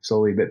 slowly,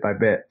 bit by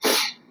bit.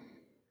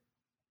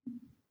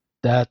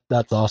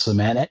 That's awesome,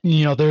 man.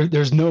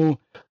 There's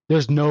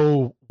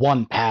no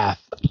one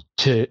path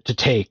to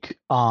take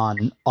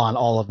on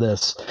all of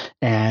this,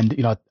 and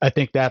I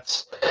think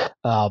that's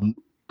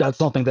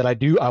something that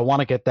I want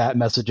to get that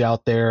message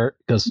out there,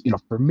 because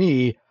for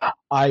me,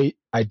 I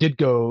did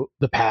go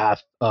the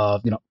path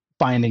of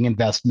finding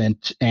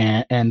investment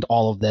and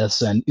all of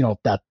this, and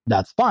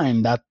that's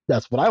fine.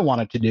 That's what I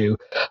wanted to do.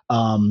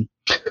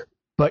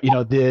 But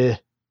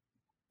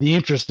the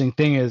interesting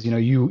thing is,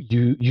 you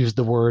use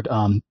the word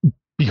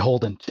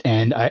beholden,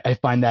 and I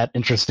find that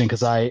interesting,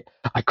 because I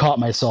caught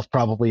myself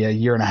probably a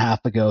year and a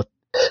half ago,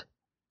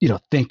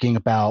 thinking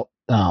about,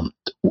 when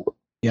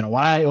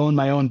I own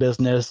my own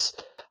business,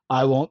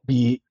 I won't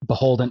be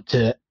beholden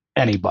to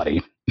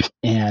anybody,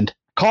 and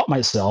caught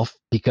myself,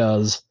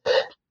 because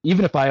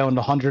even if I owned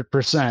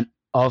 100%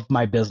 of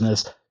my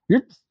business,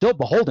 you're still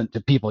beholden to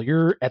people.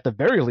 You're at the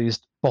very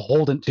least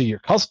beholden to your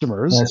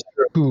customers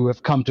who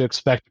have come to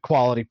expect a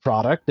quality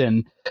product,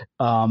 and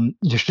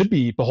you should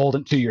be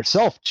beholden to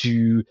yourself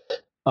to,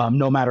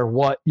 no matter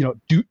what, do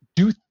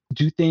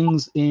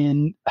things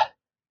in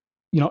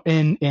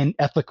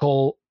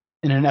ethical,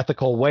 in an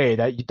ethical way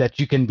that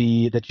you can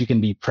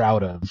be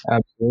proud of.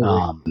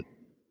 Absolutely.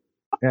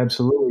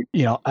 Absolutely.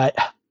 I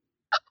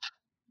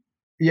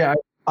Yeah.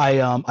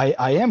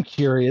 I am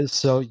curious.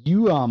 So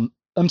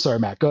I'm sorry,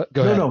 Matt. Go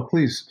ahead. No,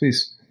 please.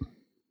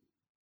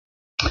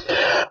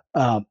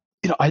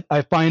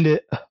 I find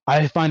it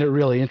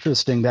really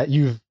interesting that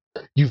you've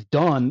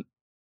done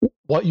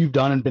what you've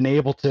done, and been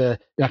able to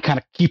kind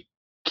of keep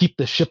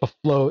the ship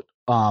afloat,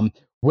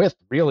 with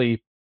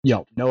really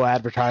no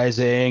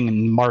advertising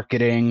and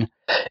marketing.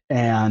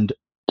 And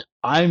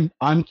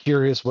I'm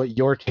curious what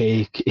your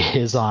take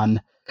is on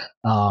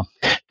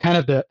kind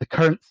of the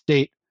current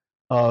state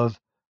of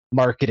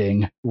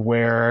marketing,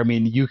 where, I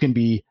mean, you can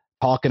be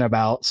talking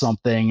about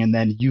something and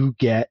then you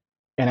get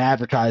an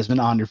advertisement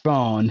on your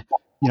phone,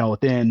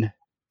 within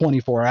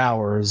 24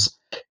 hours.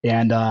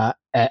 And,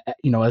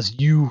 as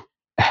you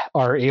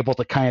are able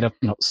to kind of,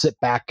 sit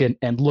back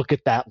and look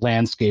at that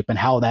landscape and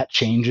how that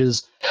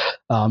changes,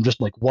 just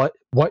like what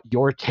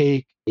your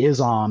take is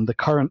on the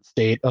current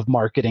state of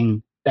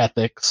marketing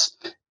ethics.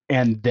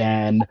 And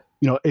then,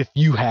 if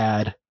you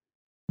had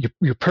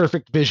your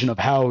perfect vision of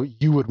how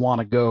you would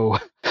want to go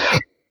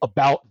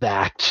about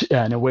that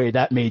in a way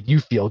that made you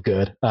feel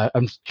good.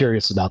 I'm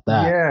curious about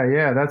that.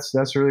 Yeah, that's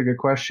a really good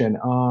question.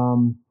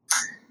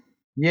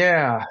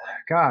 Yeah,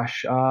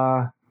 gosh,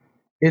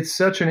 it's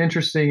such an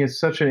interesting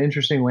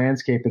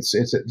landscape.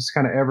 It's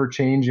kind of ever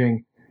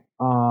changing,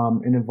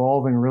 and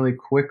evolving really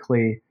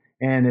quickly,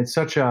 and it's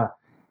such a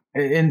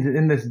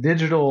in this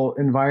digital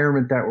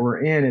environment that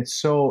we're in, it's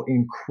so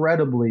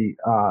incredibly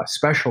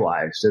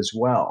specialized as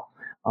well.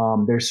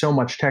 There's so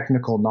much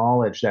technical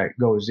knowledge that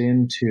goes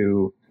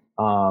into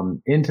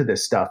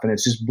this stuff, and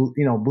it's just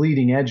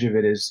bleeding edge of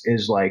it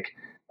is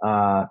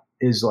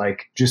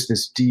like just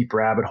this deep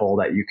rabbit hole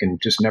that you can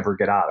just never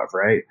get out of,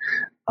 right?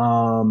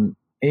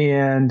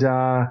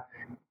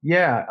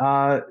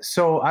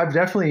 So I've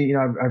definitely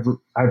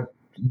I've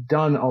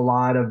done a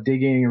lot of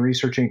digging and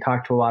researching,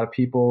 talked to a lot of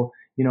people.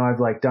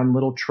 I've like done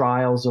little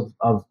trials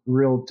of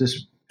real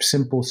just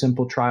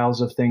simple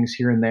trials of things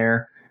here and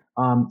there.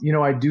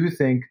 I do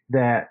think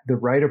that the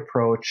right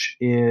approach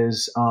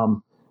is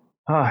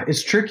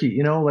it's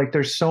tricky. Like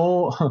there's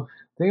so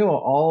think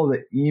about all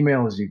the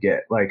emails you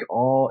get,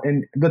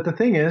 but the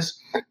thing is,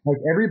 like,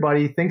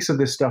 everybody thinks of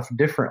this stuff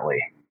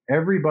differently.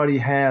 Everybody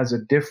has a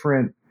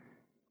different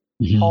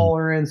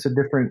tolerance, a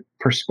different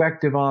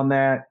perspective on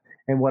that.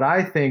 And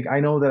I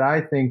know that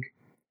I think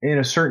in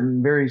a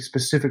certain very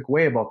specific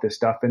way about this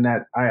stuff, and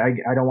that I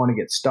don't want to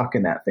get stuck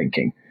in that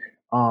thinking.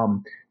 I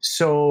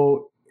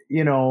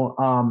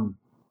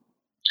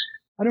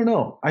don't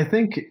know. I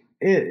think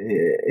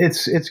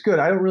it's good.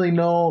 I don't really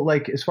know,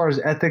 like, as far as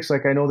ethics,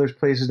 like, I know there's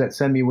places that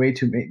send me way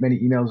too many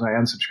emails and I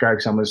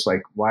unsubscribe. So I'm just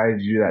like, why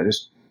did you do that?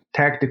 Just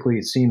tactically,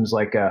 it seems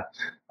like a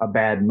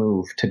bad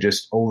move to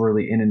just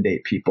overly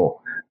inundate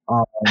people.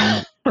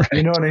 Right.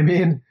 You know what I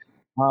mean?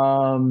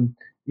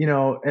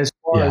 As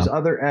far as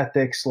other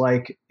ethics,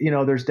 like,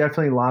 there's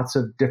definitely lots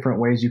of different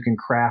ways you can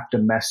craft a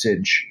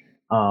message,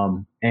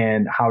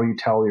 and how you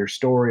tell your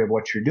story of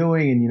what you're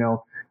doing. And,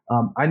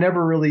 I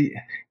never really,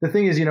 the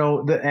thing is,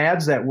 the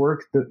ads that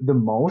work the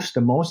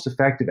most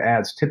effective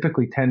ads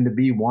typically tend to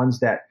be ones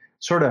that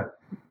sort of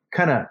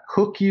kind of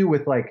hook you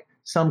with like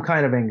some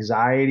kind of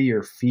anxiety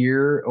or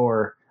fear,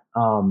 or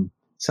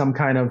some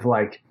kind of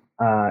like,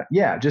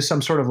 just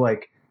some sort of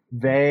like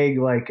vague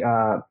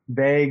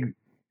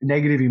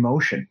negative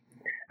emotion.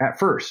 at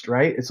first,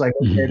 right? It's like,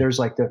 okay, there's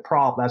like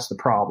that's the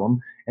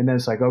problem. And then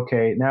it's like,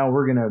 okay, now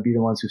we're going to be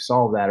the ones who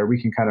solve that, or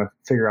we can kind of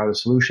figure out a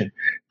solution.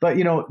 But,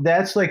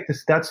 that's like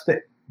this, that's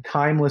the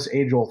timeless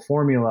age old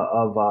formula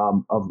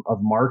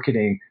of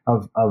marketing,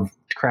 of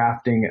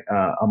crafting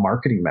a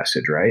marketing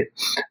message. Right.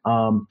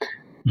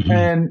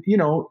 And,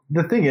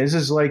 the thing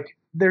is like,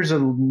 there's a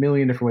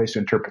million different ways to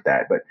interpret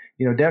that, but,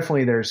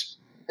 definitely there's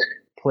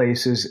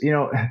places,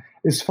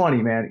 it's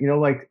funny, man,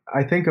 like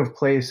I think of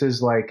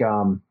places like,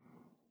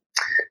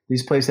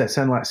 these places that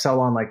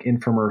sell on like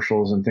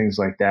infomercials and things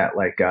like that,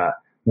 like the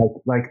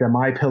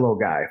My Pillow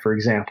guy, for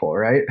example,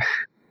 right?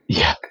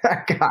 Yeah.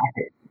 That guy,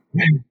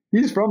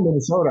 he's from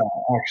Minnesota,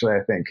 actually,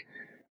 I think.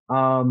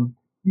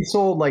 He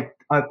sold like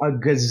a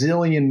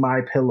gazillion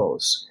My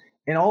Pillows,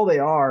 and all they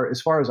are,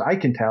 as far as I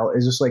can tell,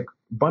 is just like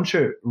a bunch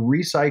of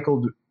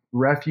recycled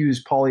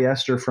refuse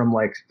polyester from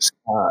like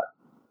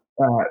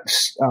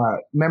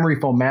memory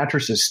foam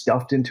mattresses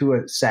stuffed into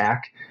a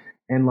sack.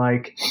 And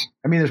like,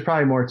 I mean, there's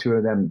probably more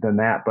to them than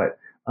that, but,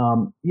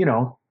 but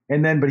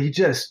he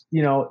just,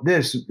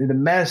 the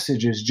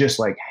message is just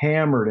like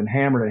hammered and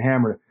hammered and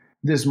hammered.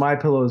 This My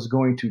Pillow is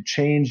going to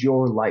change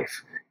your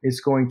life.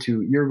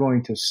 You're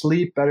going to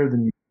sleep better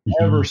than you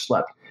ever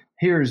slept.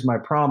 Here's my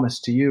promise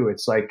to you.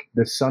 It's like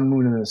the sun,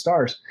 moon, and the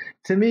stars.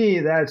 To me,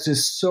 that's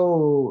just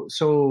so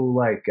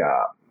like,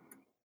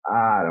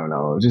 I don't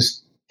know,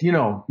 just, you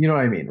know what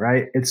I mean?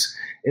 Right.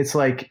 It's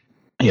like,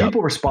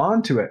 people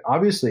respond to it.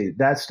 Obviously,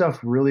 that stuff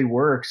really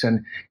works,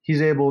 and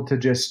he's able to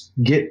just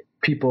get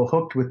people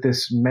hooked with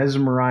this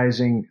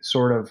mesmerizing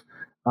sort of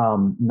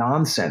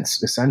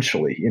nonsense,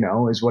 essentially,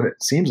 is what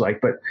it seems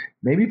like. But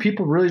maybe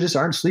people really just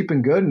aren't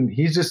sleeping good, and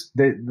he's just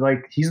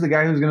he's the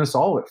guy who's going to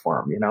solve it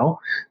for them,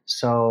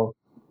 So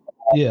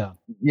yeah.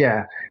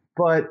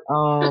 But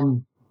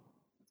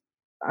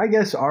I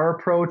guess our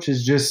approach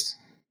is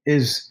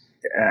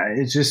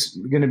it's just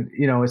going to,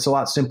 it's a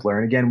lot simpler.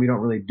 And again, we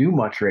don't really do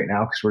much right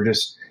now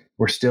because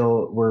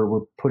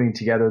we're putting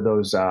together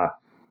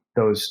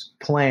those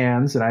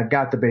plans, and I've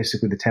got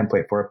basically the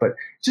template for it, but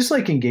just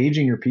like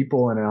engaging your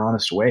people in an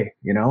honest way,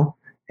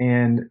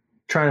 and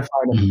trying to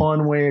find a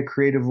fun way, a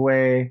creative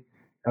way,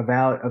 a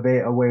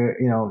way,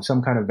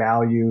 some kind of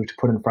value to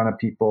put in front of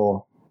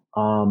people.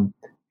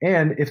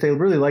 And if they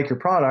really like your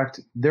product,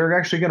 they're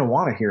actually going to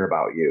want to hear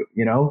about you,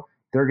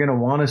 they're going to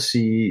want to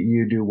see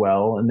you do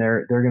well, and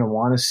they're going to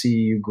want to see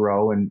you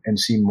grow and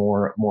see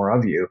more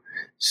of you.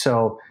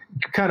 So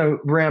kind of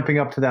ramping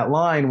up to that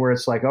line where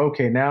it's like,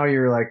 okay, now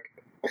you're like,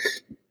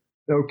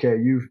 okay,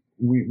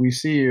 we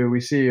see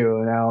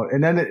you now.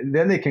 And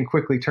then they can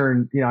quickly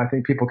turn, I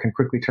think people can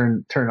quickly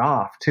turn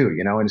off too,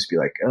 and just be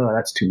like, oh,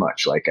 that's too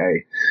much. Like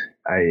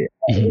I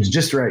was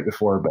just right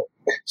before. But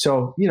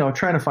so,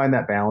 trying to find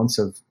that balance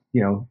of,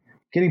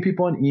 getting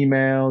people on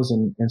emails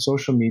and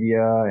social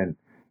media and,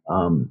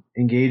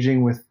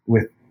 engaging with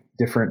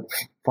different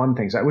fun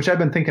things, which I've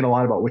been thinking a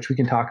lot about, which we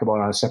can talk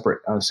about on a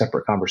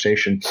separate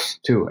conversation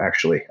too,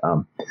 actually.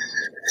 But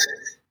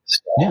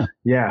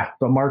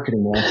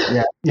marketing,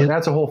 man,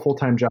 that's a whole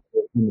full-time job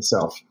in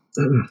itself.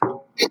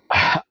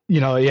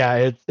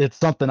 It's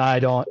something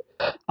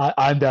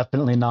I'm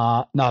definitely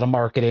not a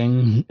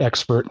marketing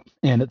expert,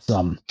 and it's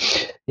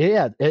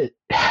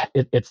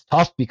it's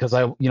tough because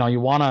I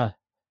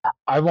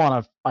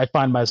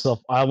find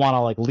myself, I want to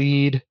like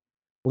lead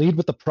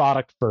with the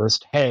product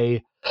first.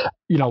 Hey,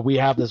 we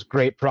have this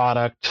great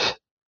product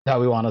that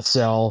we want to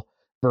sell,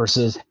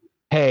 versus,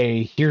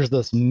 hey, here's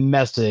this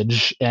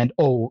message, and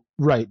oh,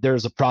 right,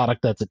 there's a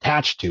product that's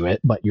attached to it,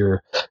 but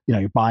you're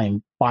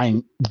buying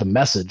the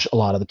message a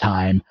lot of the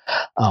time.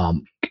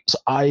 So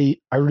I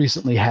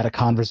recently had a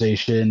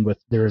conversation with,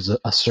 there's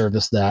a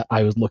service that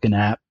I was looking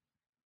at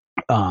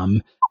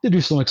to do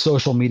some like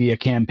social media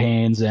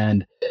campaigns,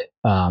 and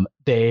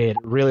they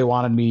really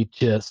wanted me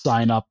to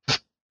sign up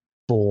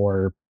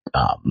for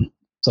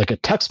it's like a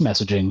text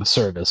messaging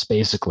service,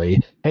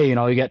 basically. Hey,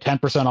 you get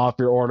 10% off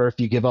your order if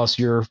you give us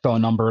your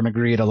phone number and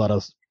agree to let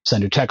us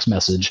send you a text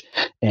message.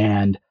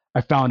 And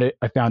I found it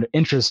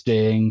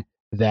interesting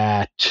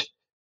that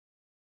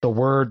the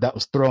word that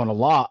was thrown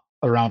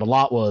around a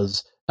lot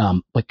was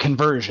like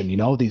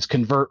conversion. These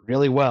convert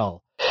really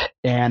well,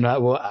 and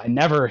I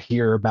never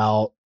hear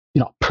about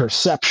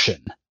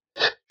perception.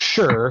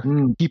 Sure,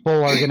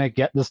 people are going to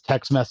get this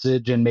text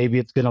message and maybe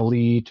it's going to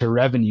lead to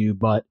revenue,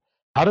 but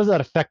how does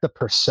that affect the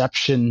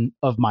perception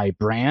of my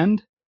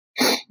brand?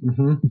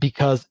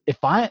 Because if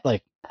I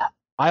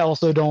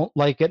also don't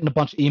like getting a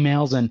bunch of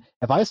emails, and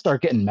if I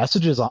start getting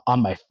messages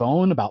on my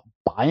phone about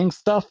buying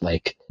stuff,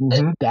 like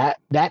that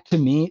to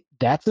me,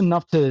 that's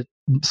enough to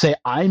say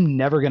I'm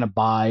never going to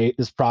buy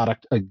this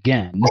product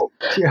again.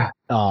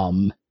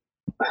 No,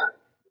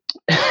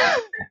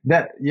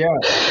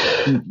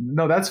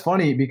 that's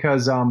funny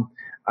because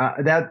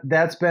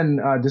that's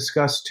been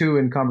discussed too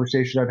in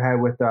conversations I've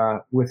had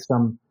with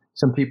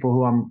some people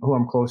who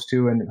I'm close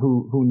to, and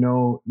who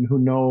know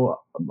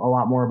a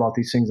lot more about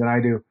these things than I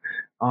do.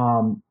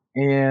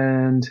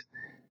 And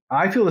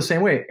I feel the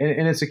same way.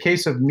 And it's a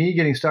case of me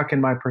getting stuck in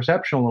my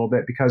perception a little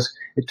bit, because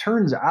it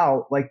turns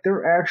out like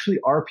there actually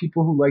are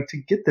people who like to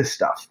get this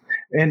stuff,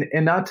 and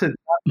not to,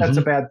 that's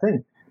a bad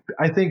thing.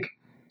 I think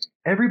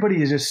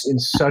everybody is just in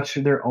such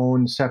their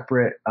own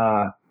separate,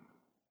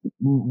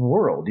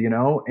 world,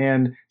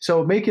 and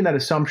so making that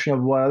assumption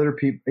of what other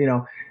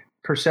people,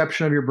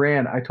 perception of your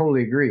brand, I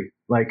totally agree.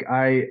 Like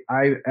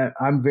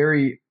I'm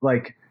very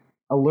like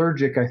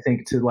allergic, I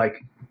think, to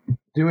like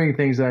doing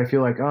things that I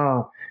feel like,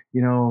 oh,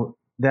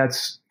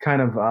 that's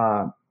kind of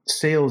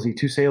salesy,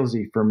 too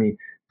salesy for me.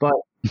 But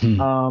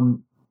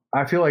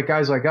I feel like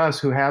guys like us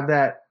who have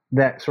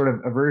that sort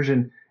of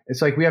aversion,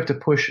 it's like we have to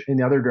push in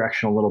the other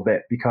direction a little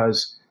bit,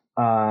 because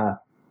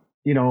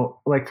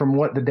like from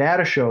what the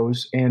data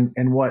shows and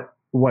what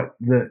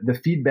the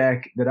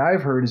feedback that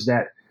I've heard is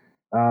that,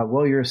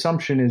 well, your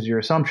assumption is your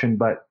assumption,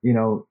 but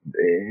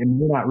it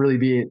may not really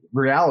be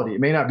reality.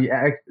 It may not be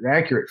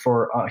accurate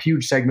for a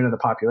huge segment of the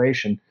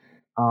population,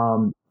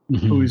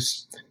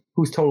 who's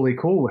totally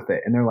cool with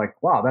it, and they're like,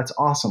 wow, that's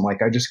awesome.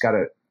 Like I just got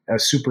a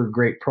super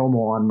great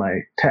promo on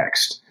my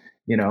text,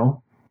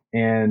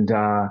 and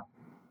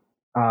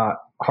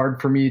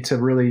hard for me to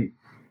really,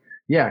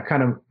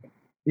 kind of,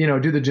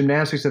 do the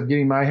gymnastics of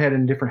getting my head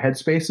in different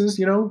headspaces,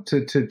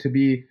 to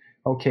be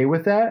okay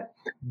with that.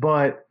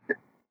 But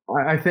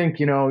I think,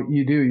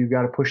 you've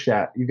got to push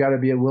that. You've got to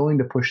be willing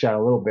to push that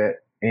a little bit.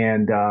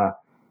 And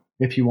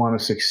if you want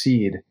to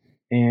succeed,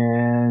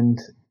 and,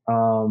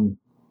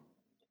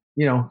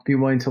 be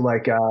willing to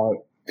like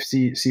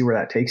see where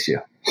that takes you.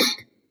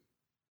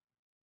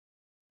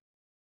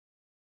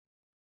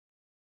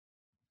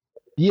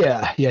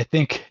 Yeah. I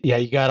think,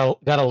 you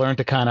gotta learn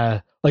to kind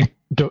of like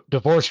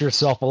divorce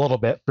yourself a little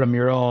bit from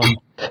your own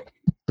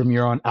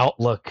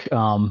outlook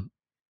on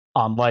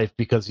life,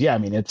 because I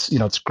mean,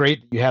 it's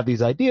great that you have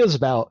these ideas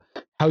about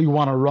how you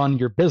want to run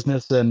your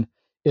business, and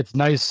it's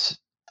nice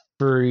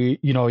for you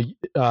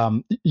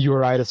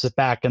or I to sit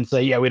back and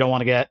say, yeah, we don't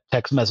want to get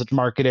text message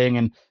marketing,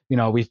 and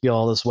we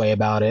feel this way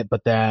about it.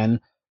 But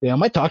then I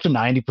might talk to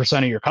 90%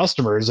 of your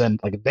customers, and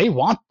like they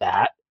want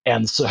that,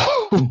 and so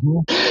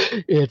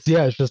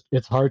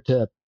it's hard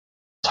to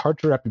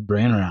wrap your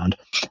brain around.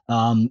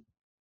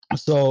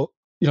 So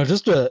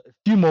just a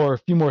few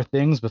more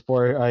things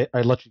before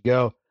I let you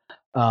go.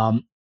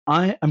 I'm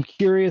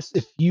curious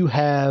if you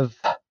have,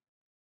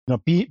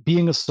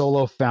 being a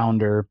solo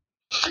founder,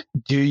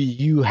 do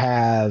you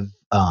have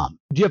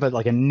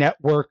like a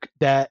network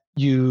that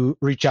you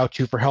reach out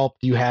to for help?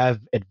 Do you have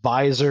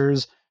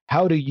advisors?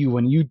 How do you,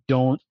 when you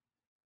don't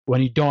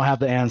have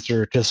the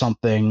answer to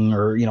something,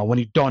 or when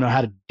you don't know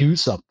how to do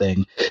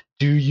something,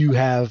 do you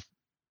have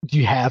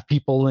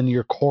people in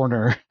your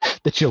corner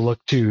that you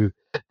look to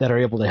that are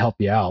able to help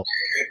you out?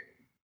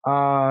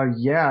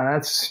 Yeah,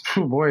 that's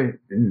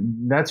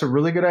a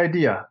really good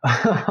idea.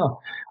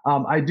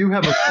 I do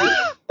have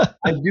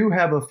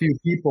a few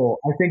people.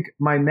 I think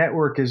my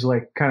network is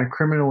like kind of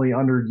criminally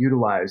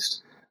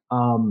underutilized,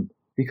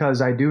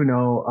 because I do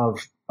know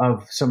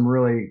of some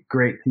really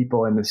great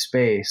people in the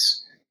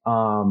space,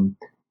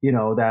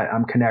 that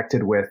I'm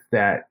connected with,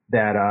 that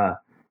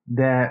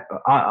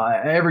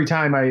every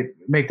time I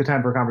make the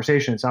time for a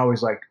conversation, it's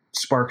always like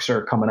sparks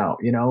are coming out,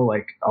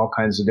 like all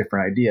kinds of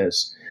different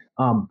ideas.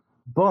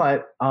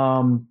 But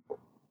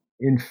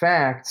in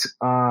fact,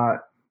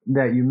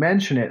 that you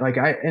mention it, like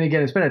and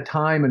again, it's been a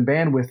time and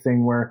bandwidth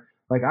thing where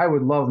like I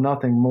would love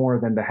nothing more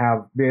than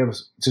to be able to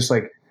just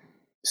like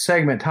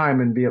segment time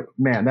and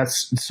man,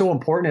 that's so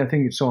important. I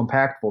think it's so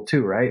impactful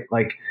too, right?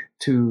 Like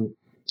to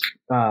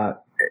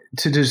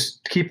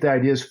just keep the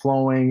ideas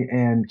flowing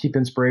and keep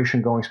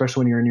inspiration going,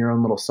 especially when you're in your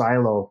own little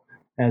silo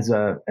as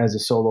a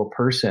solo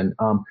person.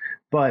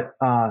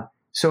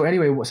 So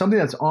anyway, something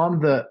that's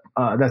on the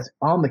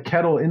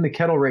kettle, in the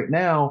kettle right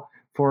now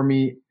for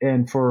me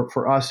and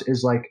for us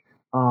is like,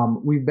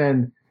 I've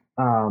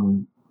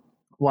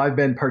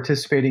been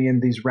participating in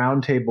these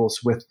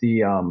roundtables with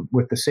the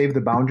Save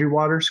the Boundary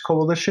Waters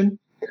Coalition.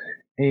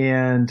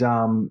 And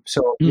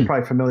so you're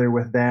probably familiar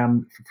with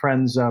them,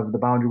 Friends of the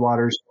Boundary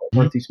Waters,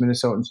 Northeast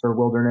Minnesotans for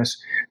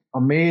Wilderness.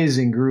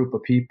 Amazing group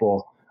of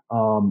people,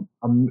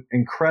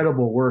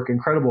 incredible work,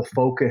 incredible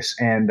focus,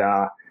 and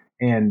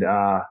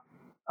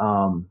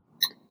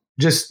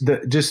just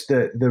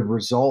the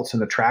results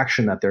and the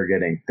traction that they're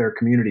getting. Their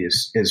community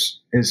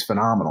is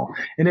phenomenal.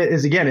 And it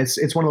is, again,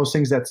 it's one of those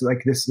things that's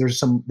like this, there's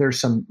some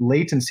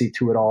latency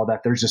to it all,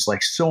 that there's just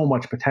like so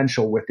much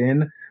potential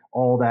within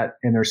all that.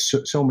 And there's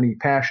so many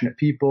passionate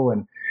people.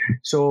 And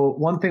so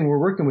one thing we're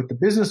working with the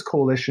Business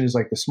Coalition is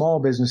like the small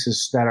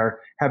businesses that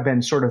have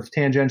been sort of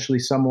tangentially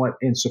somewhat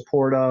in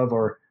support of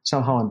or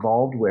somehow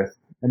involved with.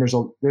 And there's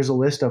a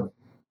list of,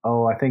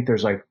 I think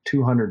there's like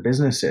 200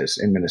 businesses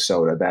in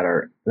Minnesota that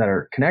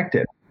are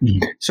connected. Mm-hmm.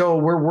 So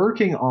we're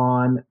working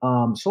on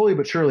slowly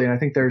but surely, and I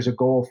think there's a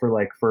goal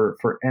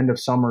for end of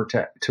summer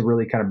to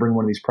really kind of bring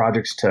one of these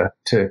projects to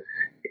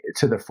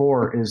the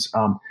fore.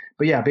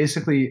 But yeah,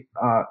 basically,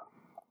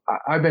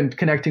 I've been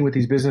connecting with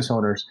these business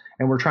owners,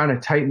 and we're trying to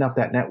tighten up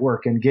that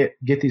network and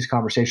get these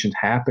conversations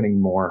happening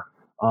more,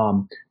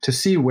 to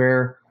see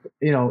where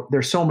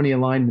there's so many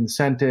aligned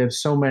incentives,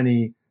 so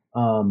many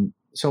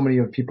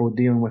of people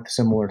dealing with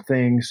similar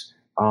things.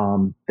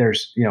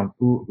 There's,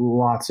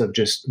 lots of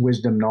just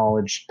wisdom,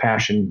 knowledge,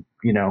 passion,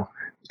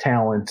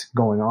 talent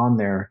going on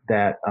there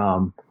that's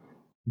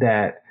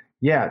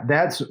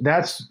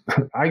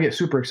I get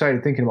super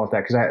excited thinking about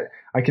that, because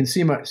I can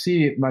see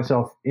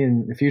myself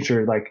in the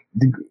future. Like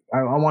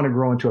I want to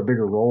grow into a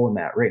bigger role in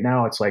that. Right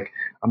now, it's like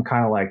I'm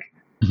kind of like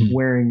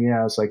wearing,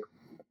 it's like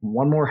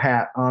one more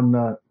hat on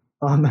the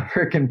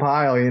frickin'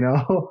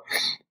 pile,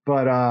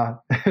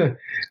 but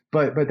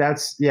but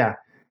that's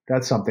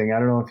something. I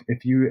don't know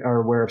if you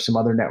are aware of some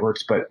other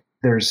networks, but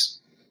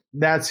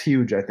that's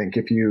huge. I think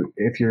if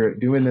you're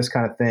doing this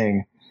kind of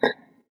thing,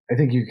 I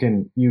think you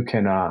can you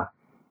can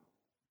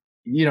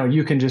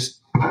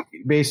just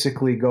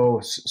basically go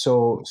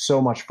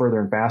so much further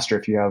and faster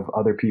if you have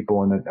other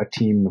people and a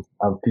team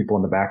of people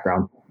in the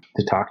background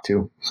to talk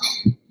to.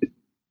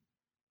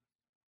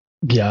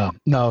 Yeah,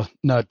 no,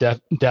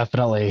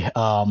 definitely.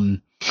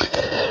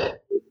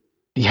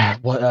 Yeah,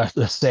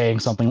 what saying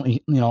something,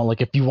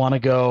 like if you want to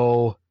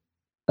go,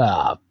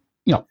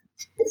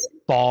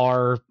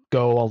 far,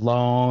 go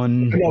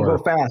alone. No, or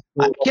go fast.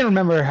 I can't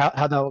remember how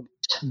that.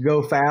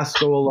 Go fast,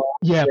 go alone.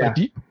 Yeah, but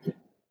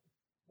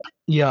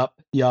yep.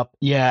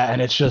 Yeah,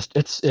 and it's just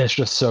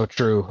so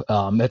true.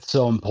 It's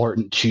so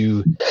important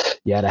to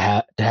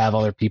have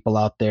other people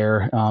out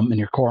there in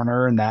your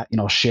corner, and that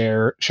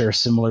share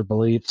similar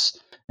beliefs.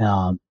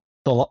 The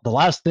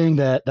last thing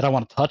that I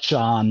want to touch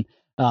on,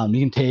 you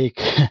can take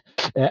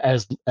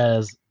as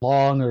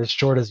long or as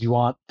short as you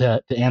want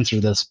to answer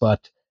this,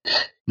 but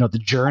the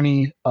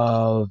journey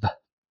of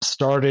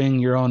starting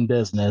your own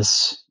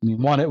business. I mean,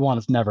 one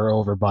is never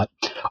over, but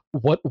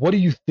what do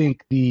you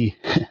think the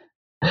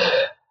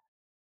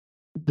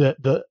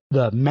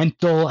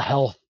mental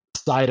health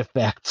side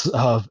effects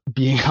of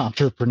being an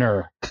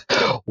entrepreneur?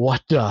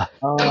 What's the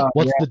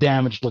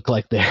damage look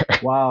like there?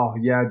 Wow.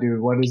 Yeah, dude.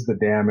 What is the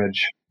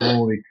damage?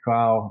 Holy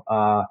cow.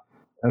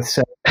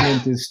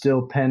 Assessment is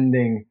still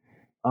pending.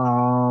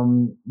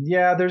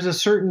 There's a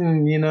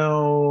certain,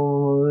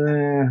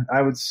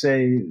 I would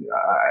say,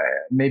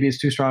 maybe it's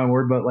too strong a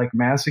word, but like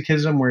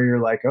masochism, where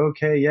you're like,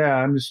 okay, yeah,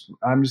 I'm just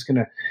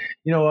gonna,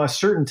 a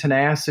certain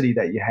tenacity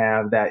that you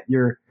have, that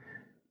you're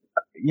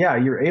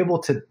able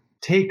to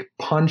take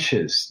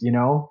punches,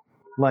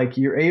 like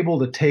you're able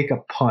to take a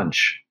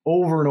punch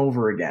over and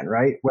over again,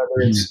 right?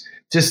 Whether it's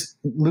just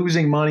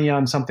losing money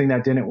on something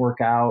that didn't work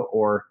out,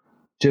 or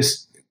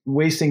just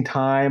wasting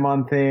time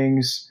on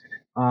things,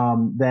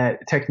 that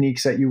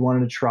techniques that you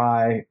wanted to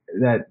try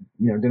that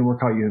didn't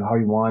work out how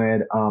you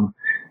wanted.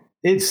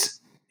 It's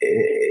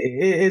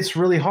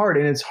really hard,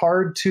 and it's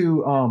hard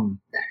to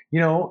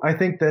I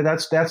think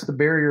that's the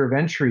barrier of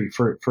entry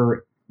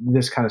for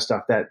this kind of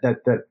stuff.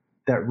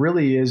 That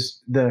really is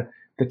the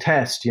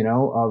test,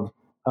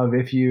 of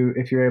if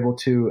you're able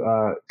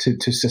to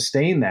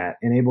sustain that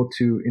and able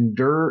to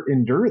endure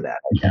that,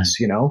 I guess.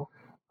 It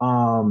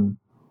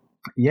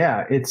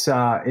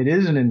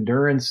is an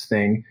endurance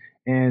thing.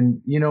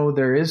 And,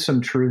 there is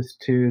some truth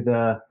to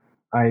the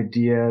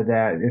idea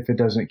that if it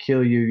doesn't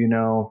kill you,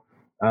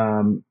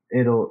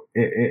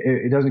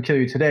 it doesn't kill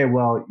you today.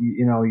 Well,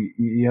 you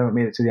haven't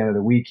made it to the end of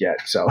the week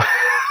yet. So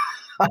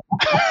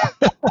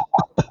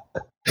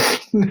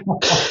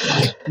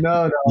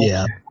no.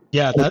 Yeah.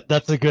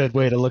 That's a good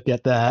way to look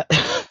at that.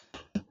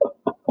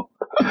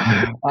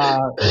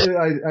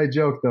 I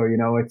joke though,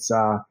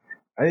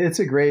 it's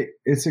a great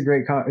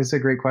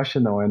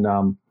question though. And,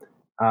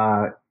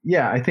 I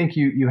think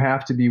you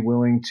have to be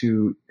willing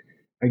to,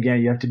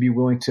 again, you have to be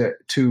willing to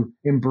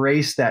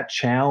embrace that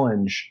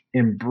challenge,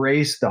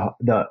 embrace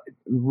the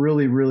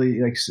really, really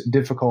like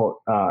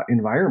difficult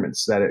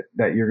environments that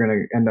you're going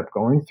to end up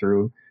going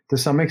through to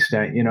some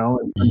extent, in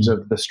terms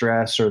of the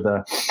stress or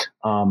the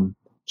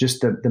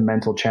just the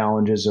mental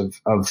challenges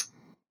of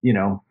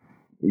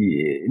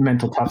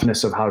mental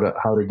toughness of how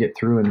to get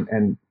through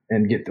and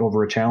get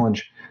over a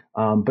challenge.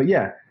 But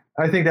yeah,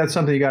 I think that's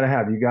something you got to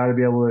have. You got to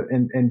be able to,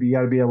 and you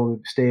got to be able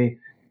to stay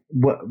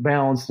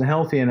balanced and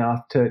healthy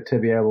enough to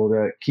be able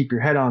to keep your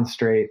head on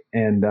straight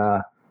and,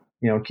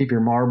 keep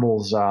your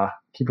marbles where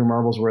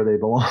they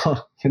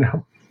belong,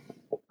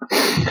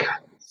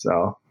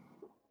 So.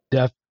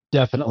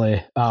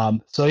 Definitely.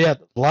 So yeah,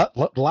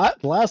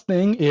 last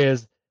thing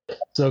is,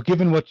 so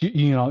given what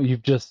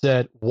you've just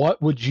said, what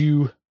would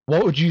you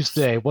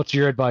say? What's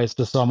your advice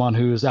to someone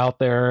who's out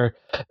there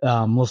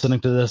listening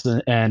to this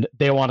and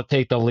they want to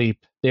take the leap?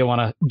 They want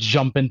to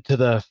jump into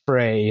the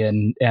fray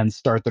and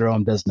start their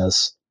own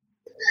business.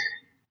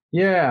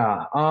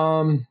 Yeah.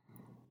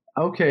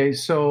 Okay.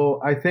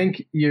 So I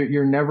think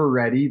you're never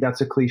ready. That's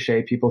a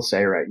cliche people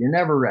say, right? You're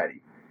never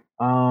ready.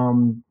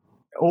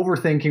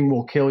 Overthinking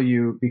will kill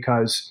you,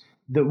 because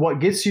what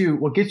gets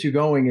you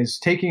going is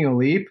taking a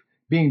leap.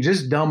 Being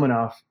just dumb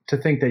enough to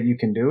think that you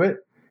can do it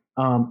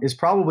is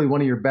probably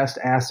one of your best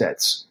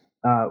assets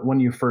when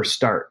you first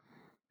start.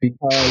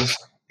 Because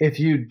if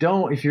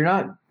you're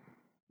not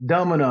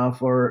dumb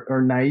enough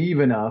or naive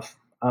enough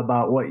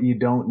about what you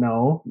don't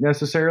know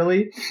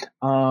necessarily,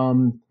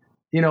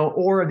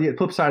 or the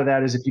flip side of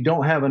that is if you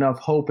don't have enough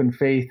hope and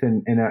faith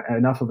and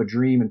enough of a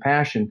dream and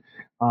passion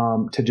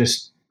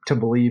to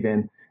believe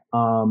in,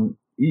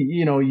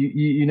 you'll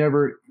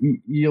never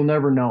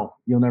know.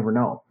 You'll never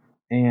know.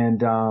 And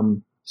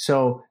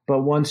but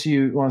once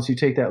you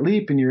take that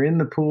leap and you're in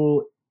the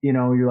pool,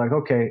 you're like,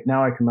 okay,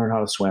 now I can learn how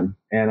to swim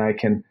and I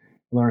can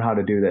learn how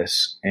to do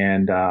this.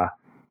 And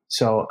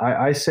so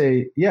I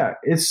say, yeah,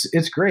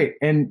 it's great.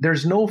 And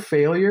there's no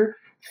failure.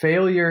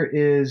 Failure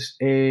is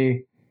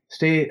a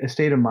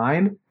state of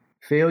mind.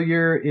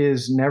 Failure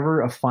is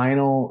never a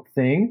final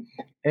thing.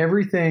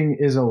 Everything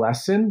is a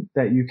lesson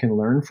that you can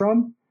learn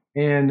from.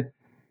 And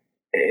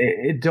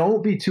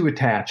don't be too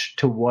attached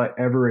to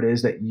whatever it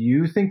is that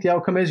you think the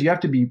outcome is. You have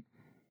to be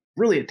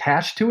really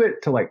attached to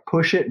it to like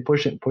push it and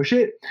push it and push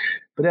it.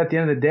 But at the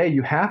end of the day,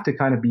 you have to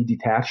kind of be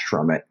detached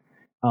from it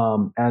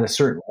at a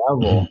certain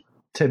level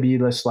to be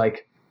just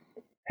like,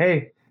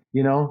 hey,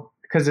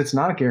 because it's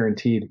not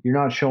guaranteed. You're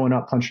not showing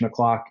up, punching a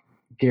clock,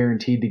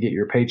 guaranteed to get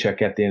your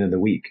paycheck at the end of the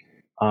week.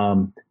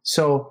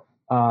 So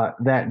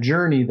that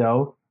journey,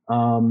 though, I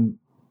don't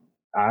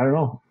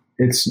know.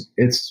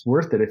 It's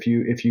worth it if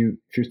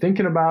you're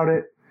thinking about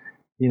it.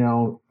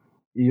 You'll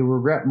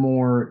regret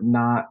more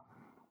not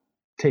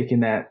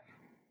taking that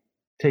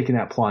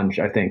plunge,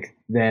 I think,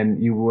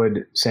 than you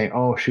would saying,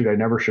 "Oh shoot, I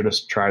never should have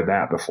tried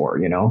that before."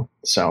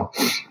 So.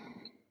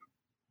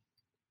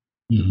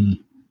 Mm-hmm.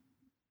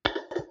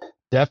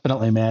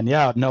 Definitely, man.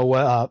 Yeah,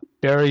 no,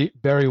 very,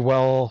 very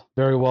well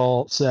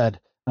said.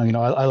 I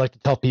like to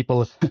tell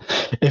people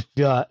if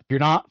you're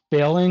not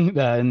failing,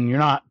 then you're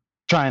not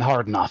trying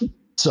hard enough.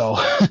 So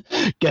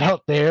get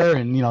out there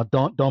and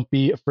don't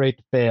be afraid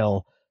to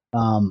fail.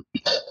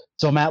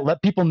 So Matt,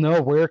 let people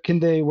know where can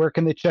they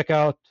check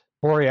out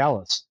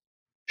Borealis.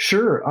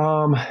 Sure.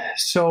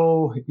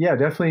 So yeah,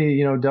 definitely.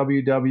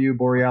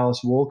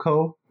 www.Borealis Wool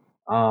Co.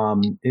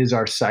 Is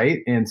our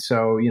site, and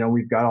so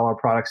we've got all our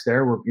products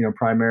there. We're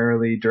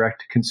primarily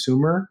direct to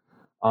consumer,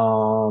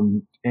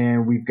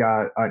 and we've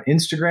got an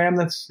Instagram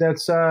that's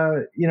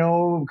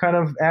kind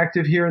of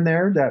active here and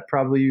there. That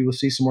probably you will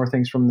see some more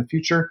things from in the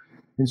future.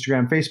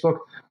 Instagram, Facebook.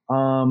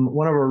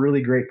 One of our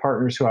really great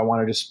partners who I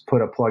want to just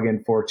put a plug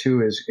in for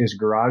too is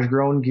Garage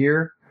Grown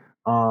Gear.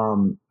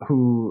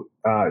 Who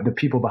the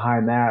people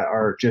behind that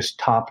are just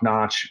top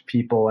notch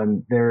people,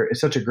 and it's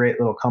such a great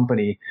little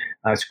company.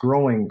 It's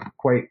growing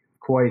quite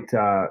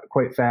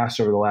fast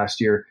over the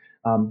last year.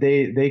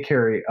 They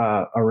carry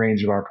a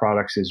range of our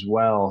products as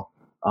well,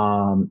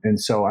 and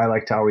so I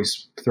like to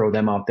always throw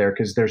them out there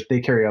because they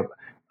carry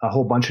a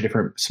whole bunch of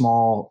different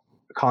small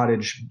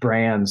cottage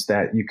brands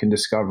that you can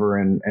discover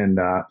and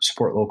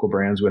support local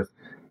brands with.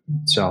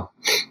 So.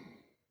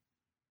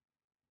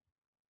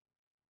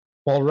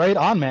 Well, right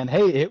on, man.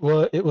 Hey, it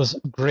was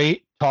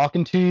great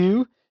talking to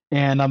you,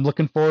 and I'm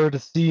looking forward to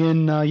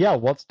seeing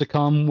what's to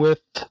come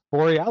with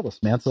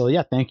Borealis, man. So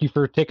yeah, thank you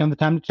for taking the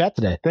time to chat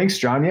today. Thanks,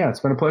 John. Yeah, it's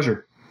been a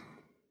pleasure.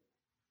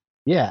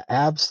 Yeah,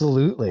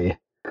 absolutely.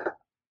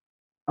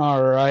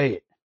 All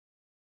right.